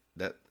it.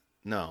 That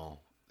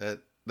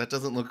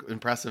doesn't look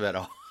impressive at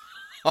all.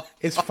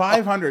 It's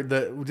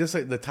 500. Just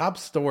like the top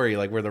story,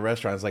 like where the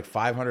restaurant is, like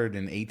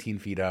 518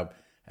 feet up,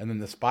 and then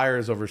the spire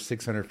is over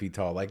 600 feet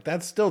tall. Like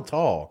that's still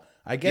tall.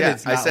 I get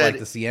it's not like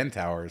the CN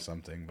Tower or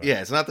something. But. Yeah,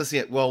 it's not the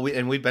CN. Well,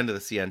 we've been to the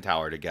CN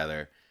Tower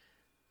together,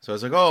 so I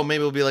was like, oh,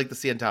 maybe it'll be like the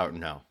CN Tower.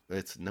 No,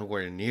 it's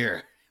nowhere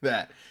near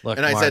that. Look,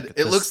 and I Mark, said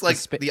it looks like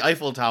the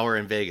Eiffel Tower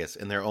in Vegas,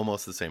 and they're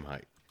almost the same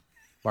height.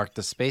 Mark,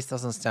 the space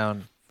doesn't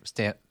stand.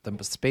 The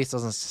space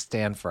doesn't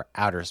stand for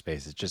outer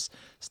space. It just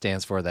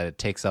stands for that it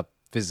takes up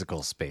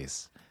physical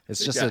space.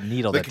 It's just a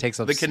needle that takes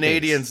up the space.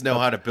 Canadians know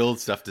how to build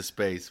stuff to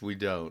space. We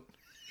don't.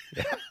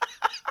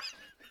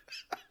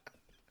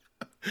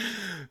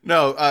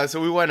 No,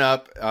 so we went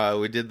up.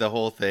 We did the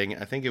whole thing.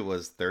 I think it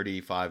was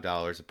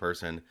 $35 a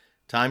person.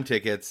 Time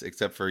tickets,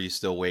 except for you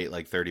still wait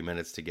like 30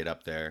 minutes to get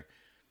up there.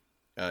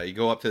 You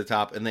go up to the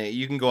top, and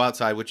you can go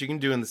outside, which you can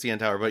do in the CN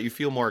Tower, but you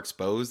feel more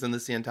exposed in the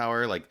CN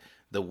Tower. Like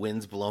the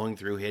wind's blowing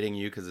through, hitting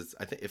you, because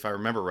I think if I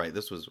remember right,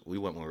 we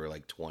went when we were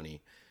like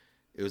 20.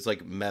 It was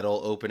like metal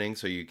opening,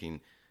 so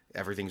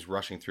everything's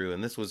rushing through,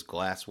 and this was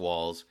glass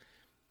walls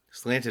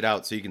slanted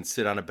out, so you can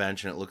sit on a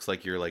bench, and it looks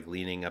like you're like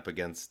leaning up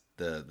against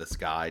the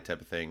sky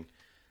type of thing.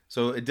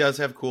 So it does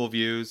have cool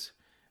views.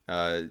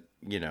 I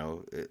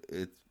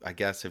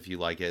guess if you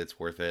like it, it's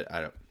worth it.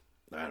 I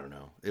don't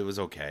know. It was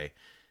okay.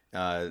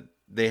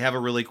 They have a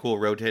really cool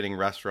rotating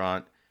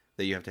restaurant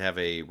that you have to have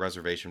a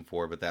reservation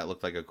for, but that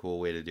looked like a cool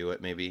way to do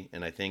it, maybe.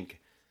 And I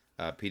think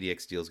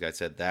PDX Deals guy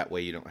said that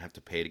way you don't have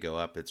to pay to go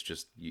up. It's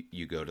just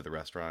you go to the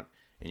restaurant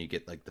and you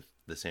get like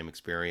the same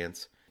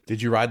experience.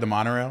 Did you ride the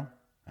monorail?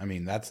 I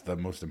mean, that's the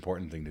most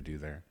important thing to do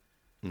there.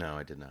 No,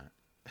 I did not.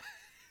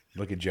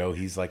 Look at Joe.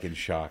 He's like in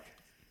shock.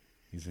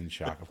 He's in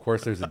shock. Of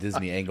course, there's a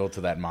Disney angle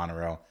to that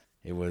monorail.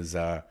 It was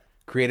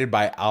created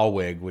by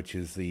Alweg, which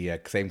is the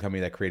same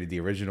company that created the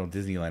original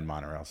Disneyland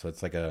monorail. So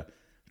it's like a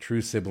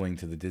true sibling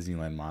to the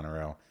Disneyland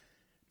monorail.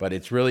 But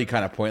it's really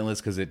kind of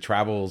pointless because it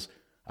travels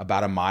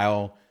about a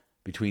mile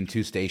between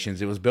two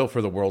stations. It was built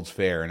for the World's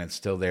Fair, and it's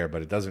still there,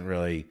 but it doesn't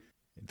really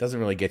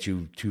get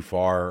you too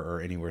far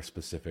or anywhere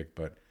specific.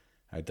 But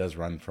it does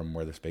run from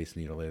where the Space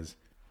Needle is.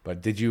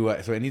 But did you?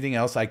 So anything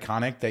else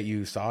iconic that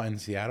you saw in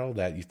Seattle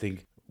that you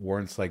think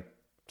warrants like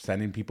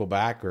sending people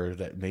back, or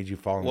that made you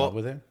fall in love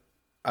with it?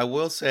 I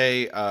will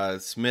say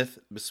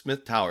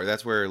Smith Tower.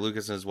 That's where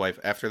Lucas and his wife,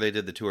 after they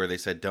did the tour, they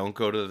said, don't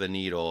go to the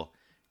Needle.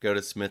 Go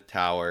to Smith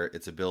Tower.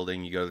 It's a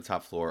building. You go to the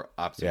top floor.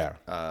 It's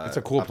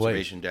a cool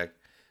observation deck.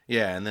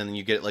 Yeah, and then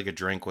you get like a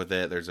drink with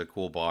it. There's a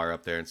cool bar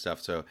up there and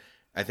stuff. So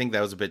I think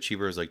that was a bit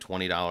cheaper. It was like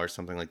 $20,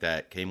 something like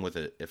that. Came with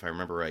it. If I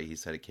remember right, he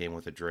said it came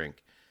with a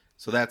drink.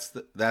 So that's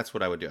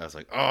what I would do. I was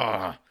like,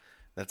 oh,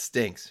 that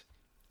stinks.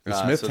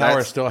 The Smith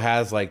Tower still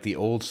has like the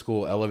old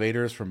school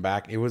elevators from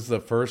back. It was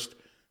the first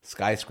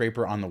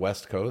skyscraper on the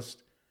West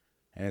Coast,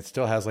 and it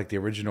still has like the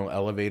original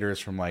elevators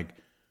from like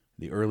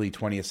the early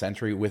 20th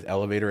century with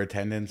elevator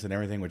attendants and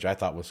everything, which I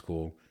thought was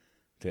cool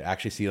to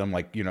actually see them.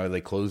 Like,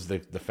 they close the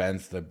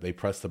fence, they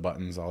press the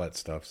buttons, all that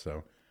stuff.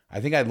 So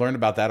I think I learned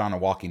about that on a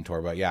walking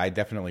tour, but yeah, I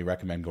definitely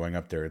recommend going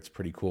up there. It's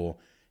pretty cool.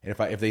 And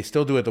if they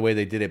still do it the way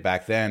they did it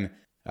back then,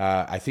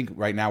 I think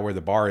right now where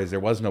the bar is, there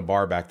was no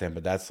bar back then,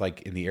 but that's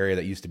like in the area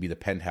that used to be the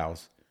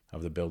penthouse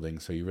of the building.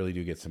 So you really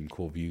do get some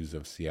cool views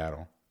of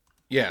Seattle.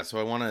 Yeah, so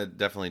I want to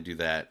definitely do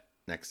that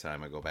next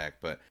time I go back.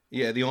 But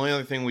yeah, the only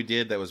other thing we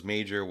did that was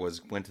major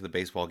was went to the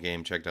baseball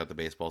game, checked out the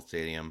baseball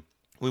stadium.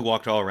 We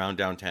walked all around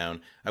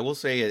downtown. I will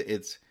say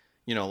it's,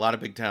 a lot of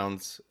big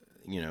towns,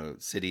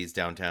 cities,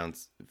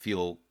 downtowns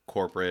feel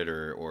corporate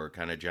or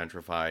kind of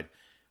gentrified,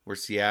 where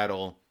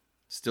Seattle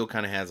still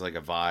kind of has like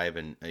a vibe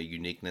and a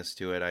uniqueness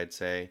to it. I'd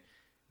say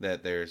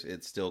that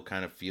it still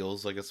kind of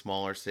feels like a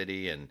smaller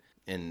city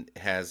and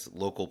has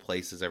local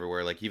places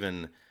everywhere. Like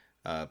even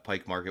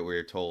Pike Market, where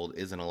you're told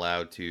isn't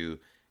allowed to,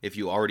 if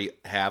you already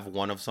have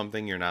one of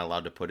something, you're not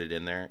allowed to put it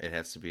in there. It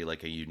has to be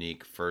like a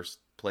unique first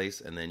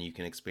place, and then you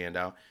can expand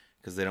out,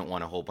 because they don't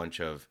want a whole bunch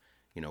of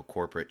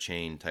corporate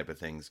chain type of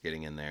things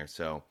getting in there.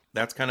 So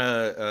that's kind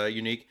of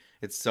unique.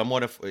 It's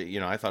somewhat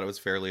I thought it was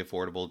fairly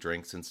affordable,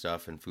 drinks and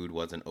stuff, and food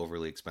wasn't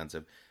overly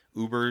expensive.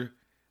 Uber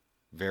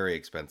very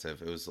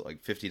expensive. It was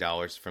like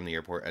 $50 from the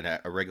airport, and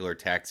a regular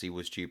taxi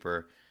was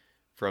cheaper.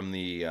 From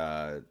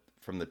the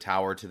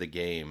tower to the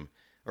game,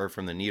 or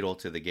from the Needle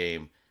to the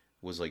game,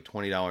 was like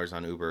 $20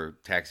 on Uber.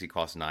 Taxi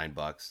cost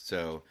 $9.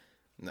 So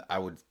I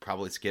would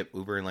probably skip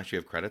Uber unless you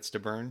have credits to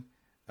burn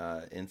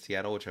in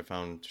Seattle, which I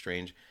found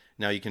strange.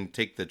 Now you can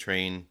take the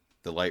train,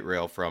 the light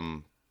rail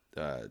from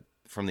the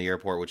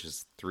airport, which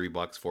is $3,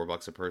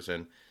 $4 a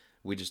person.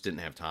 We just didn't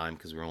have time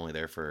because we were only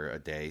there for a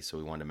day, so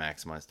we wanted to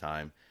maximize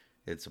time.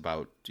 It's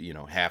about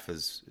half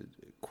as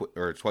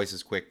or twice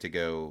as quick to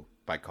go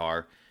by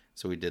car,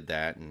 so we did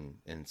that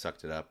and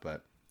sucked it up.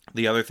 But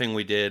the other thing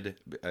we did,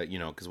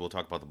 because we'll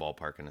talk about the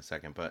ballpark in a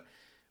second, but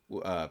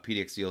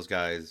PDX Deals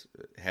guys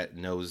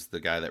knows the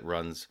guy that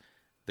runs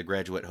the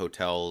Graduate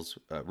Hotels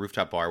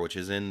rooftop bar, which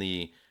is in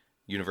the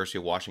University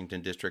of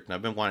Washington district, and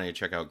I've been wanting to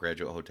check out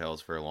Graduate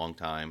Hotels for a long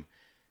time.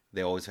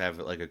 They always have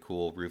like a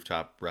cool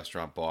rooftop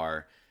restaurant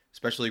bar,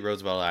 especially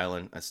Roosevelt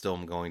Island. I still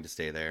am going to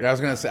stay there. Yeah,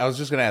 I was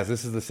just gonna ask.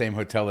 This is the same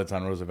hotel that's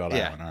on Roosevelt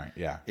Island. All right.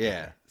 Yeah. Yeah.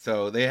 Okay.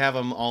 So they have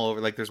them all over.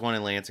 Like there's one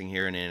in Lansing,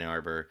 here in Ann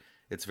Arbor.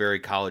 It's very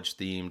college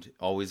themed,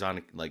 always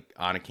on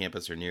a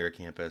campus or near a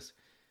campus.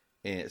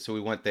 And so we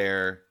went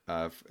there,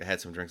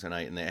 had some drinks at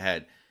night,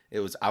 and it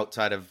was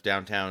outside of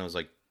downtown. It was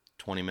like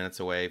 20 minutes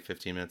away,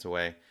 15 minutes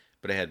away,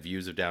 but it had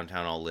views of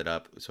downtown all lit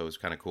up, so it was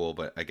kind of cool.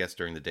 But I guess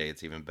during the day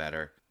it's even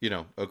better.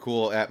 A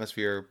cool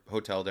atmosphere.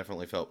 Hotel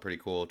definitely felt pretty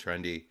cool,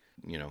 trendy,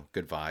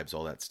 good vibes,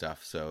 all that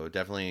stuff. So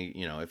definitely,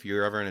 if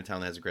you're ever in a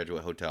town that has a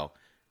Graduate Hotel,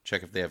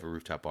 check if they have a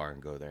rooftop bar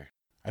and go there.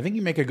 I think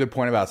you make a good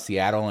point about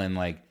Seattle and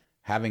like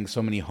having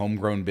so many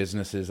homegrown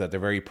businesses that they're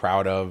very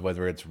proud of,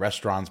 whether it's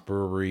restaurants,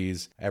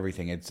 breweries,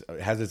 everything. It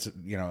has its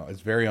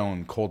very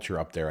own culture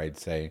up there, I'd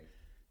say.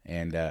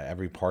 And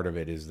every part of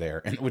it is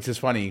there. And which is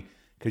funny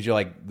because you're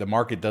like, the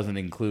market doesn't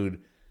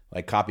include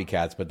like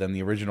copycats, but then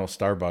the original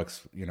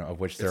Starbucks, of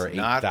which there are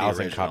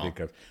 8,000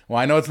 copycats. Well,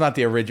 I know it's not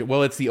the original.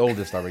 Well, it's the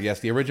oldest Starbucks. Yes,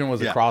 the original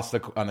was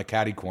on the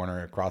caddy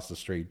corner across the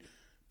street.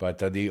 But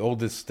the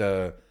oldest,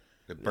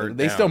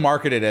 they still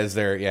market it as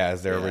their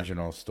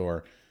original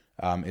store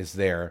is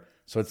there.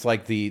 So it's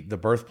like the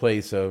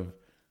birthplace of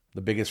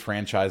the biggest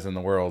franchise in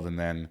the world, and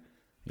then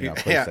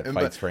place that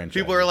fights franchise.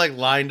 People are like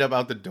lined up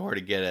out the door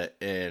to get it,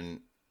 and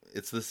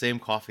it's the same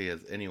coffee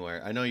as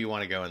anywhere. I know you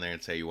want to go in there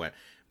and say you went,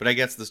 but I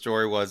guess the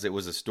story was it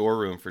was a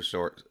storeroom for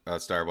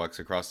Starbucks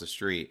across the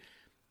street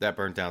that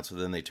burnt down. So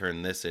then they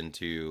turned this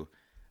into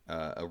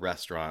a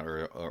restaurant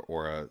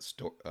or a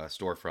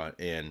storefront,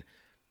 and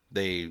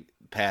they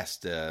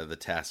passed the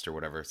test or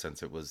whatever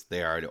since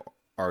they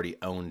already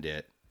owned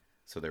it.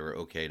 So they were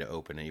okay to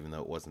open it, even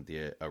though it wasn't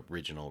the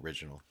original.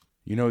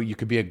 You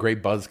could be a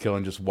great buzzkill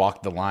and just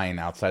walk the line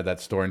outside that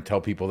store and tell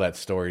people that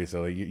story.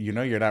 So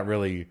you're not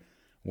really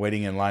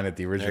waiting in line at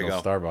the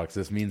original Starbucks.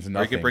 This means nothing.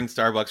 Or you could bring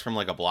Starbucks from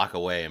like a block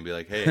away and be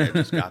like, "Hey, I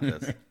just got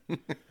this."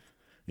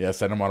 Yeah,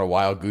 send them on a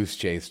wild goose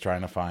chase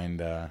trying to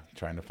find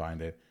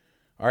it.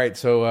 All right,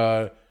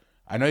 so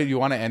I know you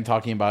want to end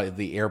talking about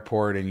the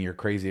airport and your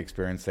crazy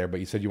experience there, but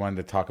you said you wanted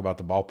to talk about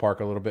the ballpark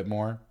a little bit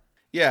more.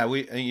 Yeah,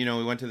 we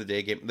went to the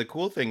day game. The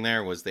cool thing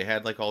there was they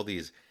had like all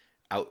these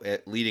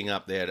leading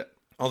up. They had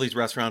all these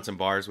restaurants and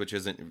bars, which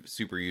isn't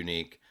super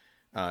unique,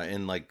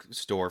 and like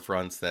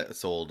storefronts that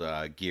sold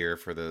gear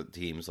for the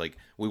teams. Like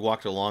we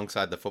walked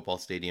alongside the football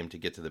stadium to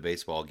get to the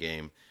baseball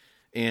game,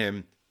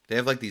 and they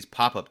have like these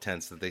pop-up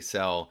tents that they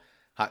sell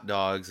hot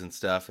dogs and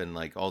stuff, and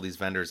like all these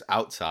vendors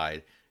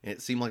outside. And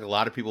it seemed like a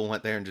lot of people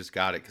went there and just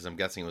got it because I'm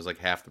guessing it was like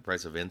half the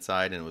price of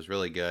inside, and it was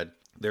really good.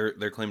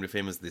 Their claim to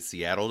fame is the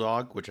Seattle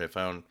dog, which I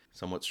found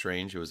somewhat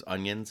strange. It was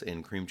onions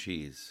and cream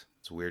cheese.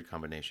 It's a weird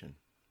combination.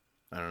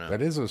 I don't know.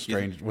 That is a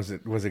strange. Was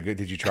it good?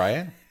 Did you try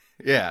it?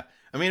 Yeah,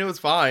 I mean it was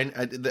fine.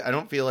 I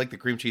don't feel like the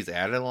cream cheese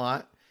added a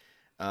lot.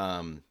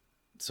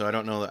 So I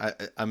don't know.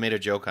 I made a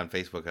joke on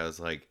Facebook. I was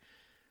like,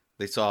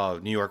 they saw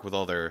New York with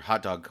all their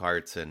hot dog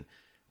carts, and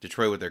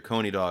Detroit with their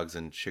Coney dogs,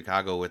 and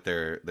Chicago with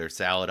their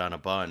salad on a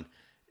bun.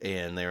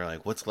 And they were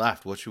like, what's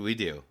left? What should we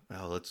do?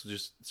 Oh, let's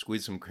just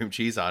squeeze some cream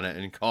cheese on it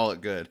and call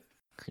it good.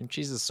 Cream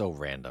cheese is so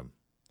random.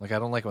 Like, I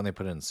don't like when they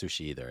put it in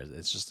sushi either.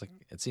 It's just like,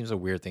 it seems a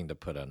weird thing to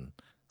put on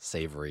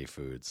savory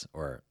foods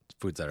or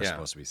foods that are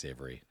supposed to be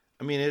savory.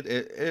 I mean,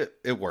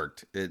 it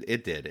worked.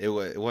 It did.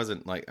 It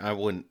wasn't like, I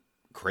wouldn't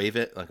crave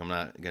it. Like, I'm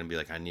not going to be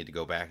like, I need to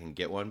go back and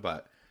get one.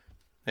 But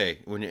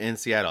hey, when you're in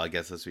Seattle, I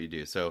guess that's what you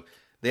do. So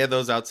they had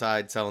those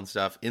outside selling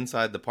stuff.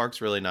 Inside, the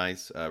park's really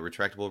nice.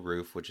 Retractable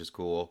roof, which is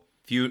cool.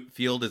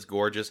 Field is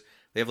gorgeous.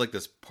 They have like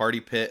this party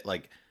pit,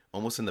 like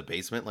almost in the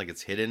basement, like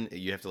it's hidden.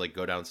 You have to like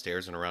go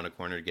downstairs and around a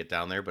corner to get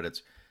down there, but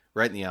it's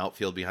right in the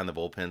outfield behind the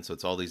bullpen. So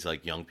it's all these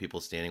like young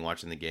people standing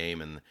watching the game,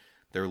 and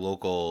their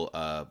local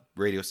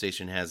radio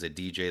station has a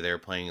DJ there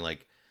playing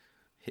like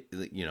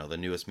the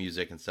newest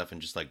music and stuff,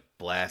 and just like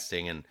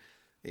blasting, and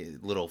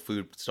little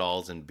food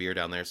stalls and beer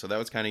down there. So that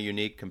was kind of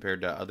unique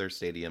compared to other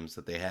stadiums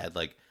that they had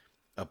like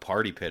a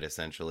party pit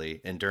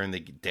essentially, and during the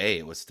day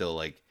it was still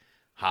like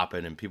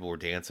hopping and people were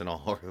dancing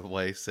all over the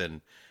place.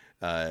 And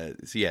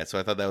so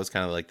I thought that was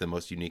kind of like the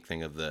most unique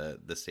thing of the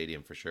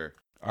stadium for sure.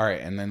 All right,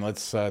 and then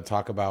let's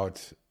talk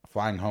about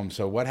flying home.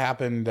 So what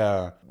happened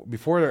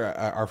before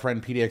our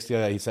friend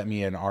PDX, he sent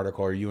me an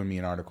article, or you and me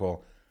an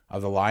article,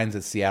 of the lines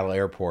at Seattle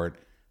Airport,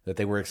 that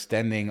they were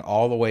extending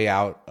all the way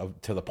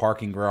out to the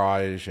parking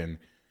garage and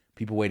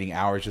people waiting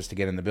hours just to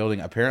get in the building.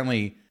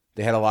 Apparently,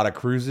 they had a lot of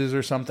cruises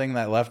or something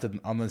that left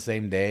on the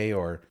same day,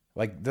 or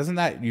like, doesn't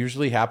that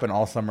usually happen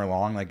all summer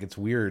long? Like, it's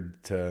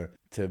weird to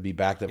be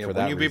backed up for that.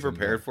 Wouldn't you be reason,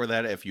 prepared for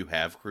that if you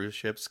have cruise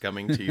ships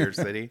coming to your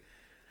city?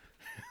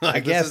 Like, I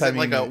guess, this isn't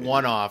like a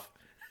one-off.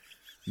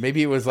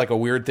 Maybe it was like a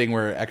weird thing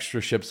where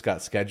extra ships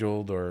got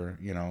scheduled, or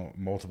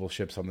multiple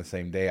ships on the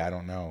same day. I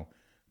don't know,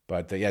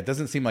 but yeah, it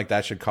doesn't seem like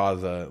that should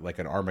cause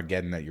an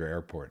Armageddon at your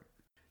airport.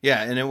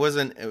 Yeah, and it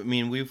wasn't. I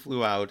mean, we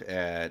flew out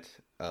at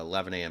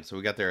 11 a.m., so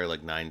we got there at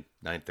like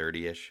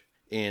 9:30 ish,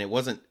 and it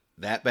wasn't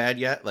that bad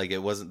yet. Like,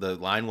 the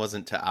line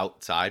wasn't to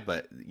outside,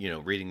 but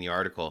reading the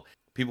article,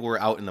 people were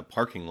out in the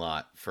parking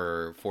lot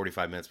for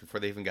 45 minutes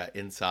before they even got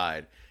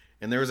inside.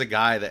 And there was a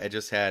guy that I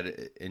just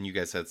had, and you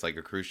guys said it's like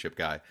a cruise ship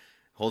guy,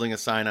 holding a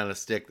sign on a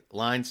stick.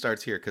 Line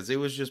starts here, because it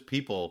was just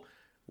people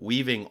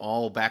weaving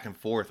all back and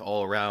forth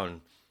all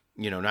around.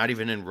 Not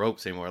even in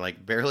ropes anymore.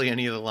 Like, barely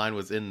any of the line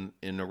was in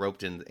a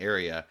roped-in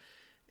area,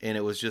 and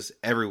it was just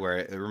everywhere.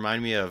 It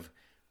reminded me of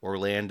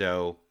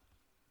Orlando.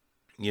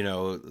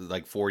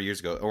 Like 4 years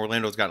ago.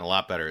 Orlando's gotten a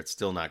lot better. It's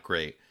still not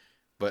great,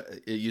 but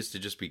it used to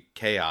just be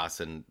chaos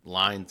and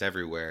lines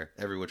everywhere,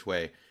 every which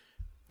way.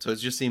 So it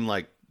just seemed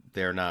like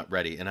they're not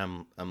ready. And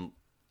I'm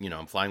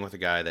flying with a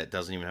guy that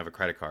doesn't even have a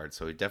credit card,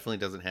 so he definitely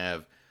doesn't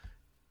have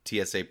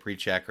TSA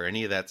pre-check or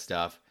any of that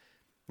stuff.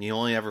 He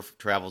only ever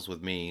travels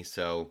with me,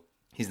 so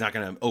he's not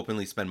going to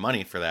openly spend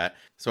money for that.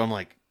 So I'm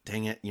like,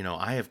 dang it,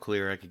 I have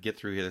Clear. I could get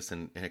through this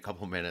in a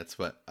couple minutes,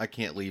 but I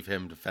can't leave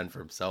him to fend for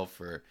himself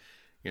for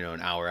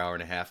an hour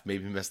and a half,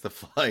 maybe miss the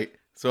flight.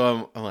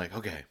 So I'm like,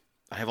 okay,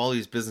 I have all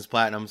these business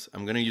platinums.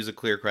 I'm going to use a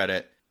Clear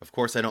credit. Of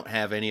course, I don't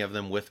have any of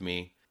them with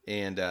me.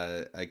 And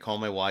I call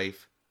my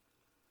wife.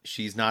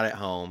 She's not at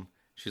home.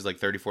 She's like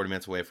 30, 40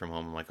 minutes away from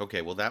home. I'm like,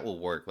 okay, well, that will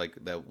work. Like,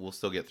 that we'll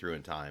still get through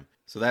in time.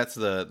 So that's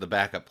the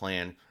backup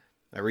plan.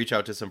 I reach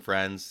out to some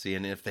friends,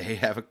 seeing if they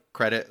have a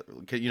credit,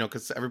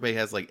 because everybody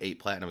has like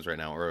 8 platinums right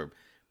now, or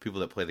people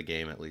that play the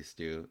game at least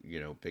do,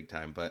 big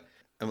time. But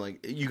I'm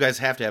like, you guys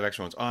have to have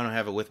extra ones. Oh, I don't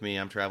have it with me.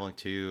 I'm traveling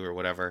too, or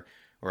whatever,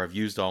 or I've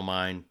used all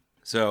mine.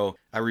 So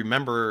I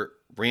remember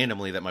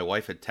randomly that my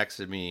wife had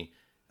texted me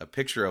a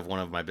picture of one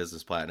of my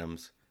business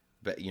platinums,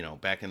 but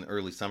back in the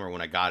early summer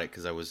when I got it,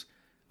 because I was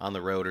on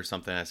the road or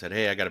something. I said,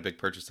 hey, I got a big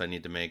purchase I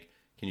need to make.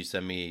 Can you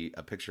send me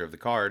a picture of the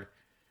card?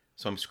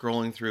 So I'm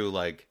scrolling through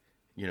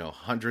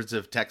hundreds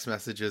of text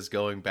messages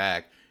going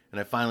back, and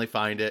I finally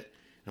find it.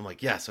 And I'm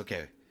like, yes,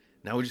 okay.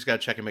 Now we just got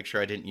to check and make sure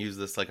I didn't use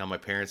this like on my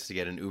parents to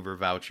get an Uber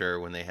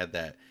voucher when they had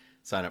that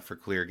sign up for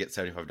Clear, get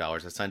 $75.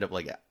 I signed up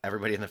like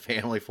everybody in the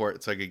family for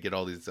it so I could get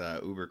all these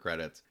Uber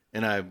credits.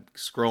 And I'm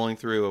scrolling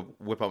through,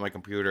 whip out my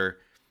computer,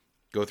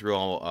 go through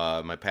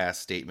all my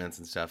past statements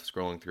and stuff,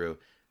 scrolling through.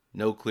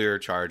 No Clear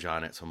charge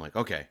on it. So I'm like,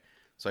 okay.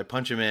 So I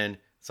punch him in,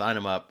 sign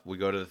him up. We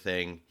go to the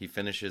thing. He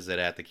finishes it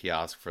at the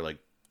kiosk for like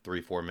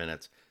 3-4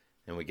 minutes,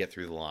 and we get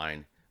through the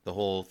line. The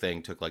whole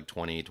thing took like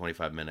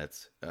 20-25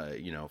 minutes,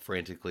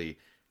 frantically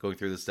going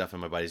through this stuff,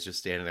 and my buddy's just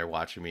standing there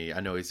watching me.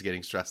 I know he's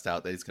getting stressed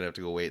out that he's going to have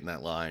to go wait in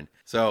that line.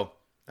 So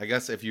I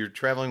guess if you're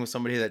traveling with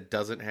somebody that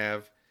doesn't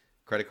have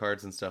credit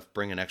cards and stuff,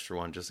 bring an extra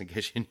one just in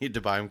case you need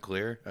to buy them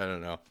Clear. I don't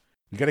know.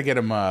 You got to get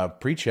them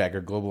pre-check or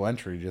global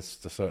entry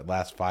just so it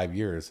lasts 5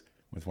 years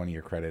with one of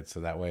your credits. So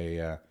that way,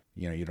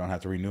 you don't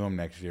have to renew them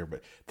next year.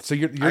 But so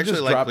you're I actually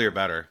just like Clear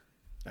better.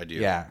 I do.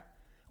 Yeah.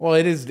 Well,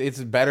 it's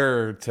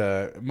better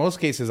to, most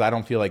cases, I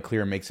don't feel like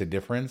Clear makes a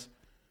difference.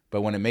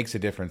 But when it makes a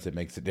difference, it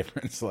makes a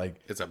difference. Like,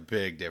 it's a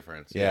big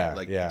difference. Yeah.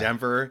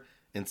 Denver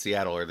and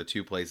Seattle are the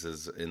 2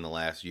 places in the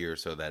last year or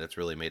so that it's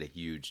really made a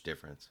huge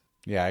difference.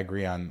 Yeah, I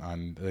agree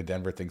on the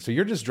Denver thing. So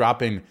you're just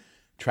dropping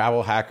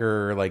travel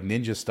hacker, like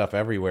ninja stuff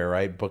everywhere,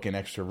 right? Booking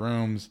extra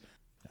rooms,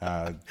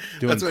 doing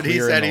That's what Clear he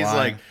said. in the He's line.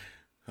 like,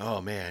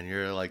 oh man,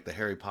 you're like the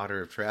Harry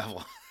Potter of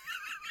travel.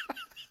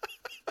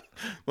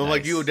 I'm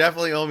like, you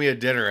definitely owe me a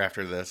dinner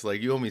after this.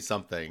 Like, you owe me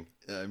something.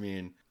 I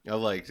mean,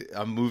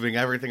 I'm moving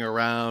everything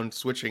around,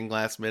 switching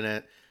last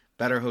minute,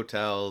 better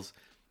hotels,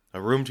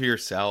 a room to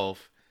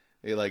yourself,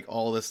 like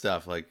all this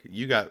stuff. Like,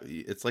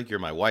 it's like you're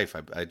my wife.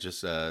 I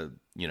just,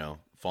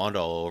 fawned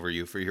all over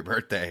you for your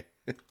birthday.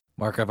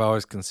 Mark, I've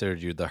always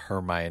considered you the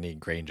Hermione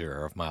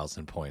Granger of Miles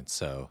and Points,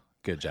 so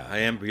good job. I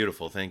am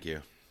beautiful. Thank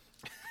you.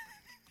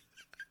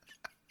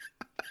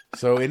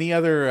 So any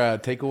other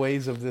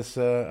takeaways of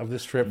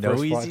this trip? No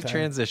First easy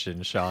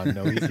transition, Sean.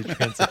 No easy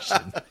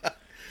transition.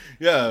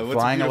 Yeah,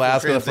 flying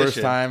Alaska the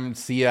first time,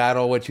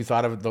 Seattle. What you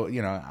thought of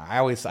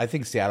I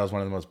think Seattle is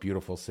one of the most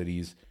beautiful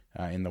cities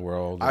in the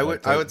world. I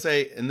would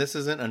say, and this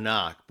isn't a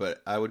knock,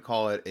 but I would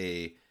call it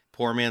a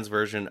poor man's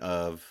version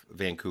of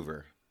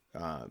Vancouver.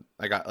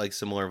 I got like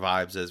similar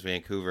vibes as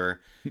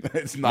Vancouver.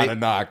 It's not a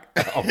knock.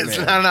 Oh, it's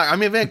man. not a knock. I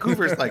mean,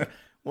 Vancouver's like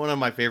one of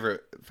my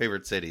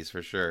favorite cities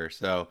for sure.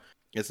 So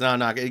it's not a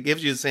knock. It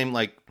gives you the same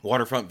like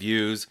waterfront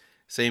views,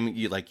 same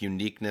like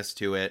uniqueness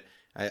to it.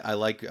 I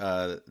like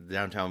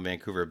downtown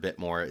Vancouver a bit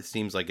more. It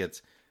seems like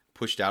it's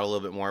pushed out a little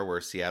bit more, where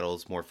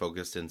Seattle's more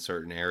focused in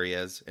certain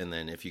areas. And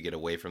then if you get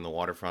away from the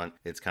waterfront,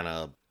 it's kind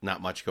of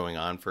not much going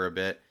on for a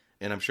bit.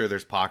 And I'm sure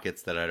there's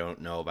pockets that I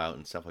don't know about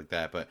and stuff like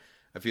that. But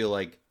I feel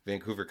like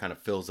Vancouver kind of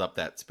fills up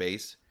that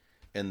space.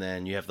 And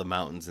then you have the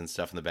mountains and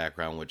stuff in the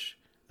background, which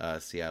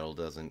Seattle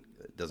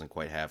doesn't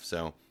quite have.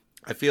 So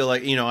I feel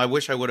like, I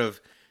wish I would have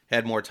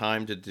had more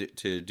time to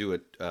do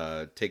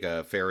it, take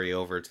a ferry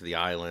over to the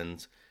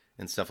islands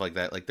and stuff like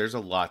that. Like, there's a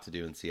lot to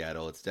do in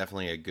Seattle. It's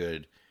definitely a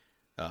good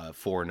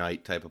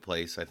 4-night type of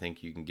place. I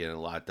think you can get a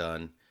lot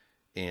done,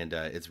 and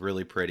it's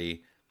really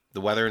pretty.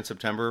 The weather in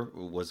September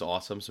was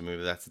awesome, so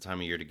maybe that's the time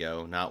of year to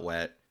go. Not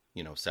wet,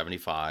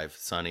 75,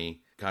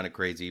 sunny, kind of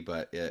crazy,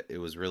 but it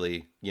was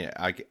really,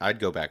 I'd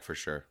go back for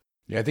sure.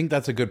 Yeah, I think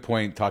that's a good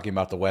point talking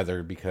about the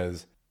weather,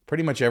 because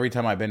pretty much every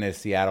time I've been to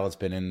Seattle, it's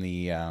been in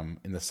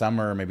the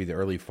summer, maybe the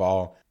early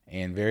fall,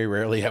 and very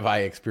rarely have I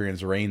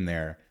experienced rain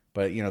there.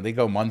 But, they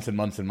go months and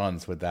months and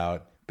months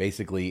without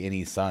basically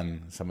any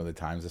sun some of the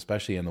times,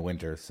 especially in the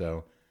winter.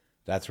 So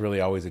that's really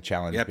always a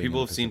challenge. Yeah, people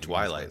have seen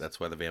Twilight. That's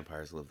why the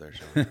vampires live there,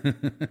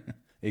 Sean.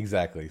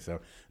 Exactly.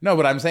 So, no,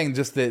 but I'm saying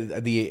just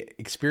the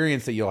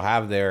experience that you'll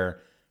have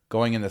there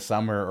going in the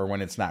summer or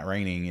when it's not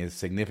raining is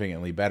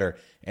significantly better.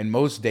 And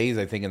most days,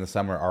 I think, in the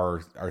summer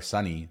are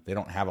sunny. They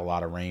don't have a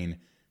lot of rain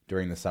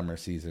during the summer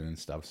season and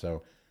stuff.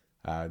 So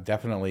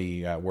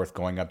definitely worth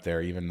going up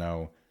there, even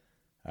though,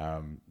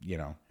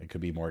 it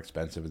could be more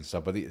expensive and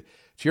stuff. But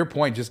to your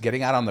point, just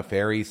getting out on the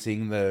ferry,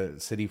 seeing the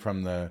city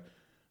from the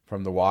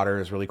water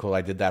is really cool.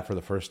 I did that for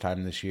the first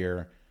time this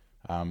year.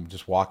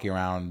 Just walking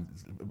around.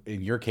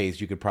 In your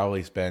case, you could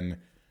probably spend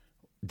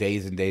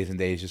days and days and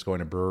days just going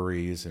to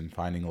breweries and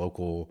finding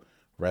local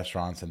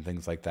restaurants and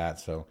things like that.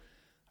 So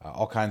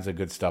all kinds of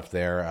good stuff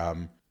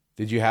there.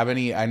 Did you have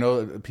any? I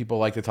know people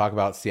like to talk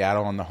about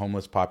Seattle and the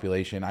homeless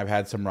population. I've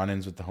had some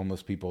run-ins with the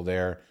homeless people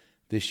there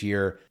this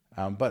year.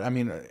 But I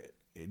mean,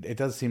 it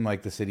does seem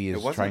like the city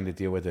is trying to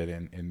deal with it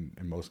in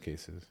most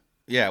cases.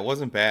 Yeah, it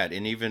wasn't bad.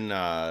 And even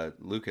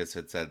Lucas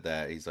had said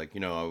that. He's like,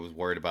 I was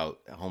worried about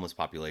a homeless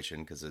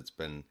population because it's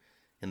been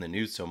in the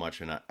news so much.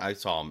 And I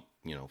saw,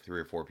 3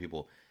 or 4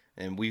 people.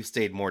 And we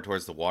stayed more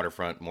towards the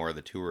waterfront, more of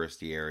the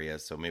touristy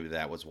areas. So maybe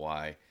that was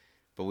why.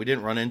 But we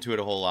didn't run into it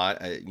a whole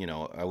lot.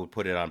 I would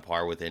put it on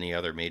par with any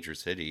other major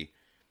city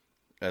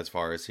as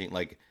far as seeing,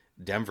 like,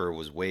 Denver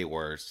was way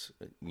worse,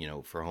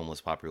 for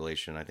homeless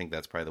population. I think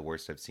that's probably the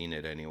worst I've seen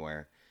it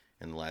anywhere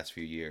in the last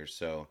few years.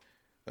 So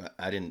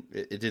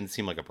it didn't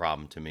seem like a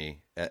problem to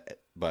me,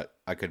 but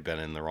I could have been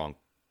in the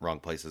wrong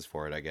places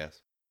for it, I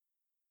guess.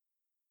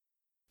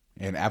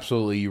 And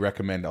absolutely, you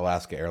recommend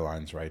Alaska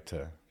Airlines, right,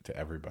 to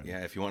everybody.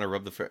 Yeah, if you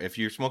want to if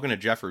you're smoking a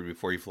Jeffrey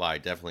before you fly,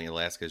 definitely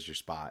Alaska is your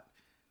spot.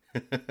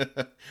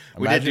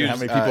 Imagine how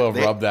many people have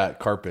rubbed that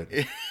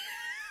carpet.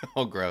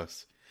 Oh,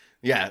 gross.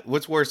 Yeah,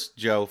 what's worse,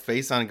 Joe?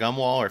 Face on gum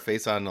wall or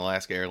face on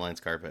Alaska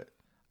Airlines carpet?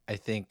 I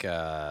think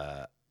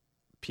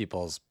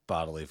people's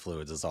bodily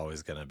fluids is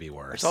always going to be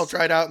worse. It's all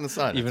dried out in the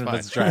sun. Even if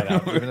it's dried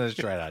out. Even if it's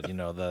dried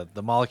out.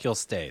 The molecules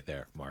stay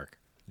there, Mark.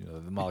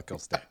 The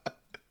molecules stay.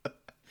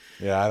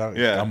 Yeah, I don't.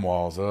 Yeah. Gum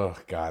walls. Oh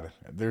God,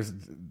 there's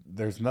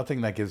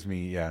nothing that gives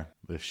me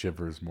the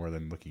shivers more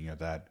than looking at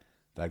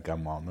that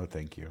gum wall. No,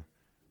 thank you.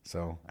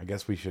 So I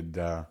guess we should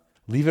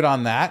leave it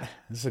on that.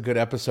 This is a good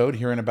episode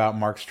hearing about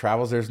Mark's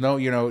travels. There's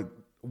no,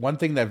 one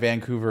thing that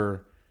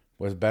Vancouver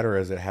was better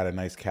is it had a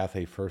nice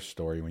Cathay First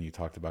story when you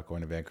talked about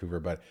going to Vancouver.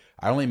 But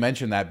I only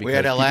mentioned that because we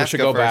had Alaska should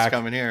go First back.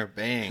 Coming here,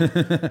 bang,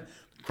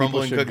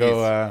 crumbling should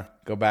cookies.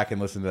 Go back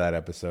and listen to that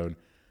episode,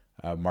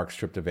 Mark's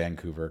trip to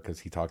Vancouver, because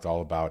he talked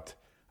all about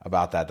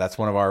that. That's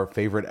one of our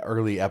favorite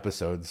early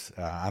episodes.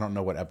 I don't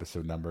know what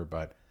episode number,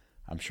 but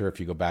I'm sure if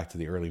you go back to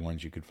the early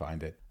ones, you could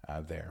find it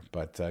there.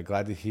 But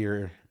glad to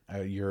hear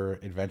your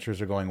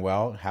adventures are going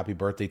well. Happy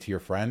birthday to your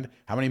friend.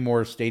 How many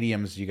more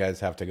stadiums do you guys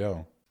have to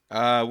go?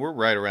 We're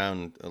right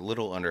around a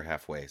little under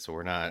halfway, so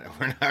we're not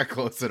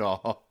close at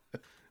all.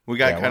 We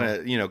got kind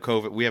of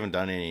COVID. We haven't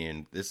done any,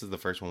 and this is the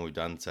first one we've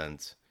done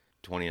since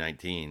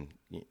 2019.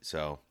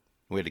 So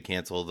we had to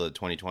cancel the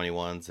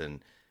 2021s,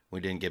 and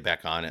we didn't get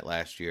back on it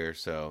last year.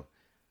 So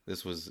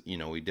this was,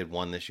 we did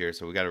one this year,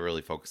 so we got to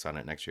really focus on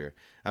it next year.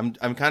 I'm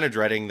kind of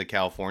dreading the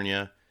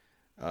California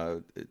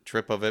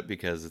trip of it,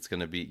 because it's going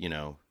to be,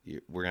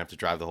 we're going to have to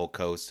drive the whole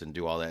coast and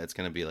do all that. It's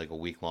going to be like a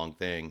week-long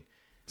thing.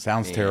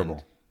 Sounds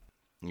terrible.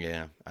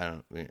 Yeah,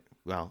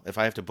 well, if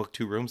I have to book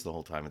 2 rooms the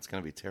whole time, it's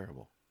going to be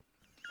terrible.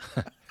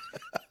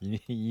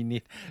 You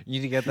need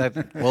to get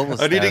that global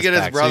I need to get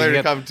his brother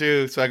to come come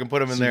too, so I can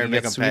put him in there and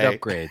make him pay.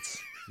 Upgrades.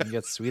 You can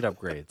get sweet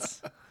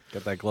upgrades.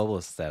 Get that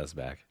globalist status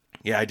back.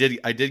 Yeah, I did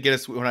get a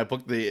suite when I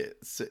booked the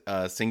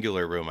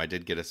singular room. I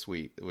did get a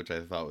suite, which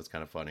I thought was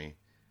kind of funny.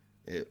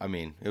 It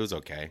was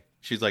okay.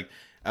 She's like,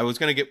 I was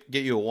gonna get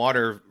you a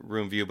water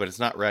room view, but it's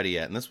not ready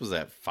yet. And this was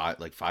at 5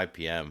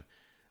 p.m.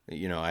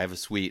 I have a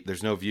suite.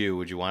 There's no view.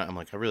 Would you want? I'm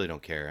like, I really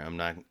don't care. I'm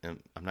not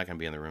gonna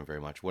be in the room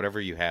very much. Whatever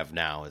you have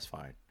now is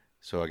fine.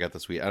 So I got the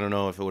suite. I don't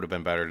know if it would have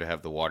been better to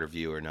have the water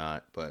view or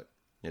not, but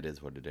it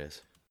is what it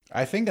is.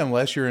 I think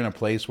unless you're in a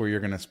place where you're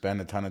going to spend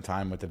a ton of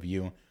time with the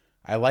view,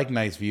 I like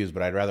nice views,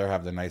 but I'd rather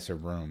have the nicer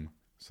room.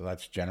 So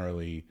that's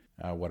generally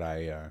what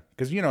I,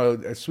 because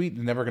a suite is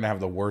never going to have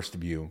the worst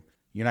view.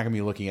 You're not going to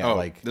be looking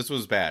at this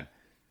was bad.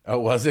 Oh,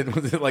 was it?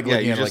 Was it like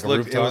looking at like a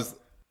rooftop?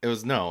 It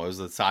was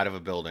the side of a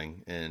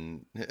building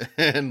and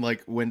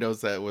like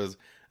windows that was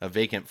a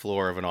vacant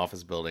floor of an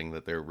office building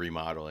that they're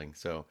remodeling.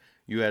 So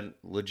you had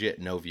legit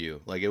no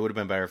view. Like it would have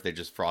been better if they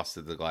just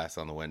frosted the glass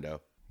on the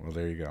window. Well,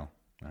 there you go.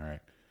 All right.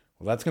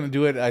 Well, that's going to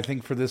do it, I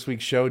think, for this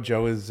week's show.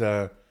 Joe is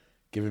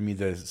giving me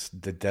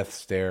the death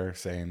stare,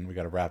 saying we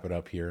got to wrap it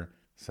up here.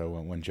 So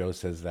when Joe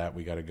says that,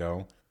 we got to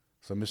go.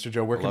 So, Mr.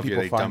 Joe, where can people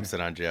find? Dumps it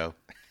on Joe.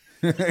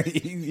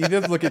 he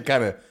does look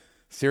kind of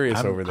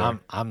serious over there.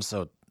 I'm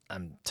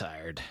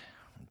tired.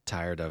 I'm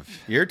tired of.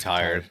 You're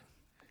tired.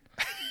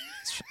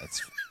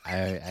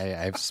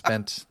 I've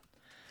spent.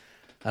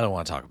 I don't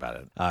want to talk about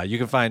it. You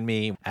can find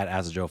me at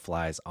As the Joe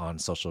Flies on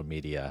social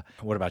media.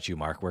 What about you,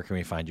 Mark? Where can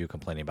we find you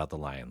complaining about the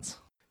Lions?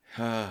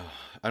 I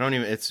don't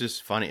even. It's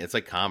just funny. It's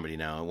like comedy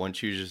now.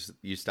 Once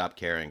you stop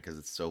caring because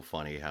it's so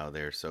funny how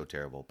they're so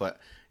terrible. But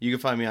you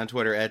can find me on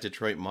Twitter at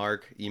Detroit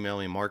Mark. Email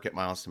me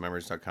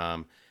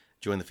mark@milestomemories.com.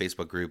 Join the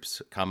Facebook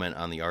groups. Comment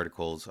on the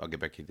articles. I'll get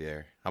back to you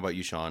there. How about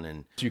you, Sean?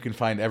 And you can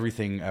find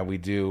everything we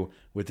do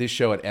with this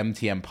show at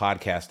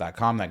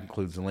mtmpodcast.com. That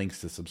includes links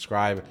to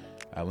subscribe,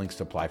 links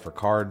to apply for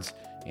cards.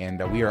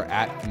 And we are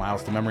at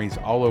Miles to Memories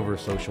all over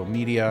social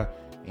media,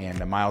 and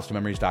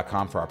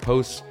milestomemories.com for our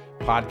posts,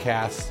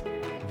 podcasts,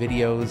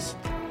 videos,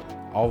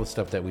 all the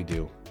stuff that we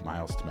do,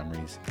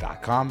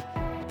 milestomemories.com.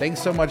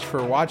 Thanks so much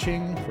for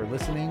watching, for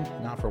listening,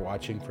 not for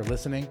watching, for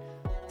listening.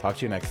 Talk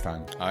to you next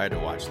time. I had to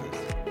watch this.